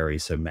speaking of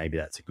berries, so maybe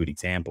that's a good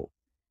example.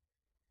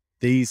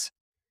 These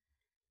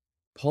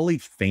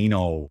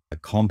polyphenol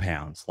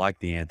compounds, like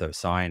the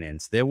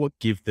anthocyanins, they're what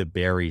give the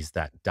berries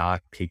that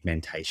dark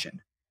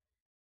pigmentation.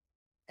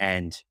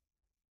 And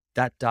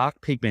that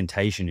dark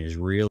pigmentation is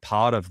real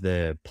part of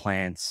the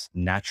plant's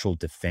natural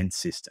defense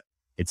system.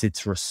 It's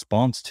its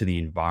response to the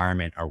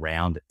environment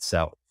around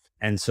itself.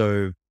 And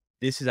so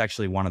this is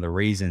actually one of the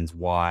reasons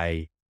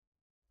why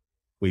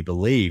we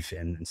believe,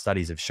 and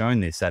studies have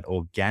shown this, that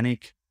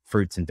organic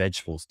fruits and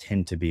vegetables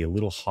tend to be a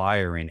little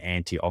higher in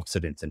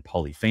antioxidants and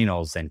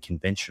polyphenols than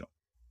conventional.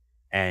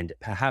 And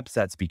perhaps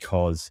that's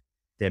because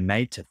they're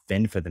made to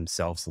fend for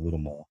themselves a little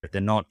more.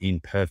 They're not in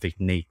perfect,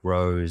 neat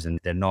rows, and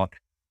they're not,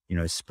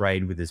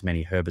 sprayed with as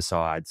many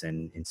herbicides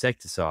and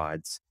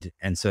insecticides.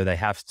 And so they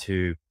have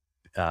to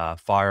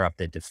fire up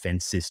their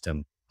defense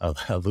system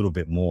a little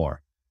bit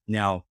more.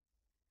 Now,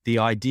 the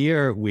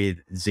idea with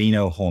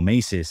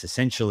xenohormesis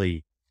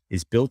essentially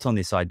is built on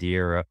this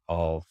idea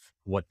of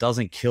what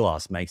doesn't kill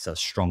us makes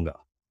us stronger.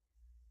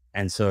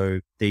 And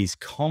so these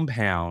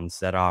compounds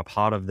that are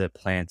part of the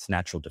plant's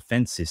natural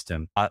defense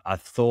system are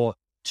thought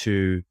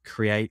to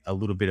create a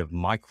little bit of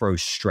micro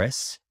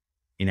stress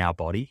in our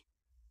body,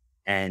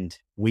 and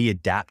we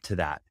adapt to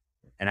that.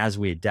 And as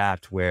we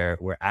adapt, we're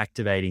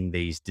activating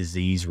these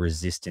disease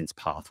resistance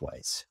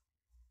pathways.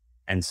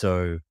 And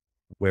so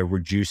we're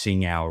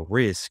reducing our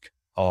risk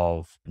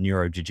of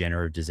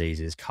neurodegenerative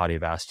diseases,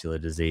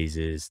 cardiovascular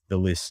diseases, the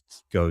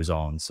list goes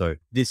on. So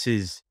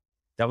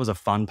that was a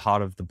fun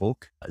part of the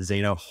book.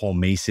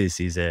 Xenohormesis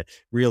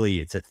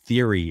it's a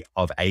theory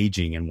of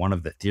aging, and one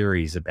of the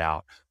theories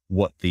about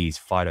what these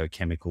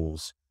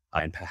phytochemicals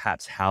and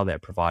perhaps how they're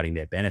providing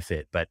their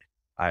benefit. But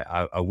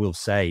I will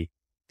say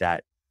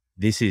that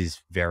this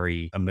is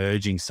very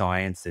emerging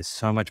science. There's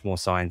so much more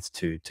science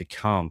to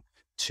come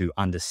to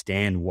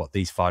understand what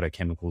these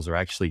phytochemicals are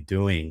actually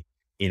doing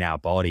in our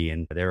body.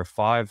 And there are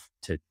 5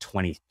 to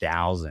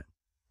 20,000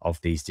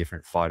 of these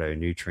different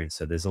phytonutrients.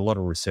 So there's a lot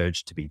of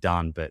research to be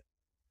done, but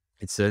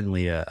it's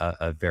certainly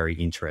a very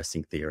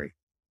interesting theory.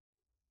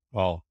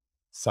 Well,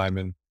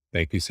 Simon,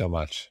 thank you so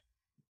much.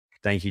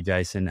 Thank you,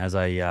 Jason. As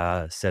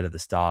I said at the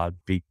start,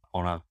 big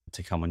honor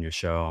to come on your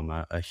show. I'm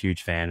a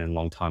huge fan and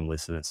longtime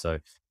listener. So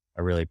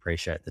I really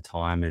appreciate the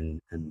time,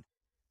 and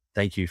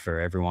thank you for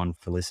everyone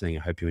for listening.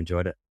 I hope you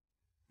enjoyed it.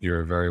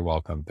 You're very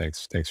welcome.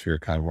 Thanks for your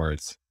kind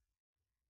words.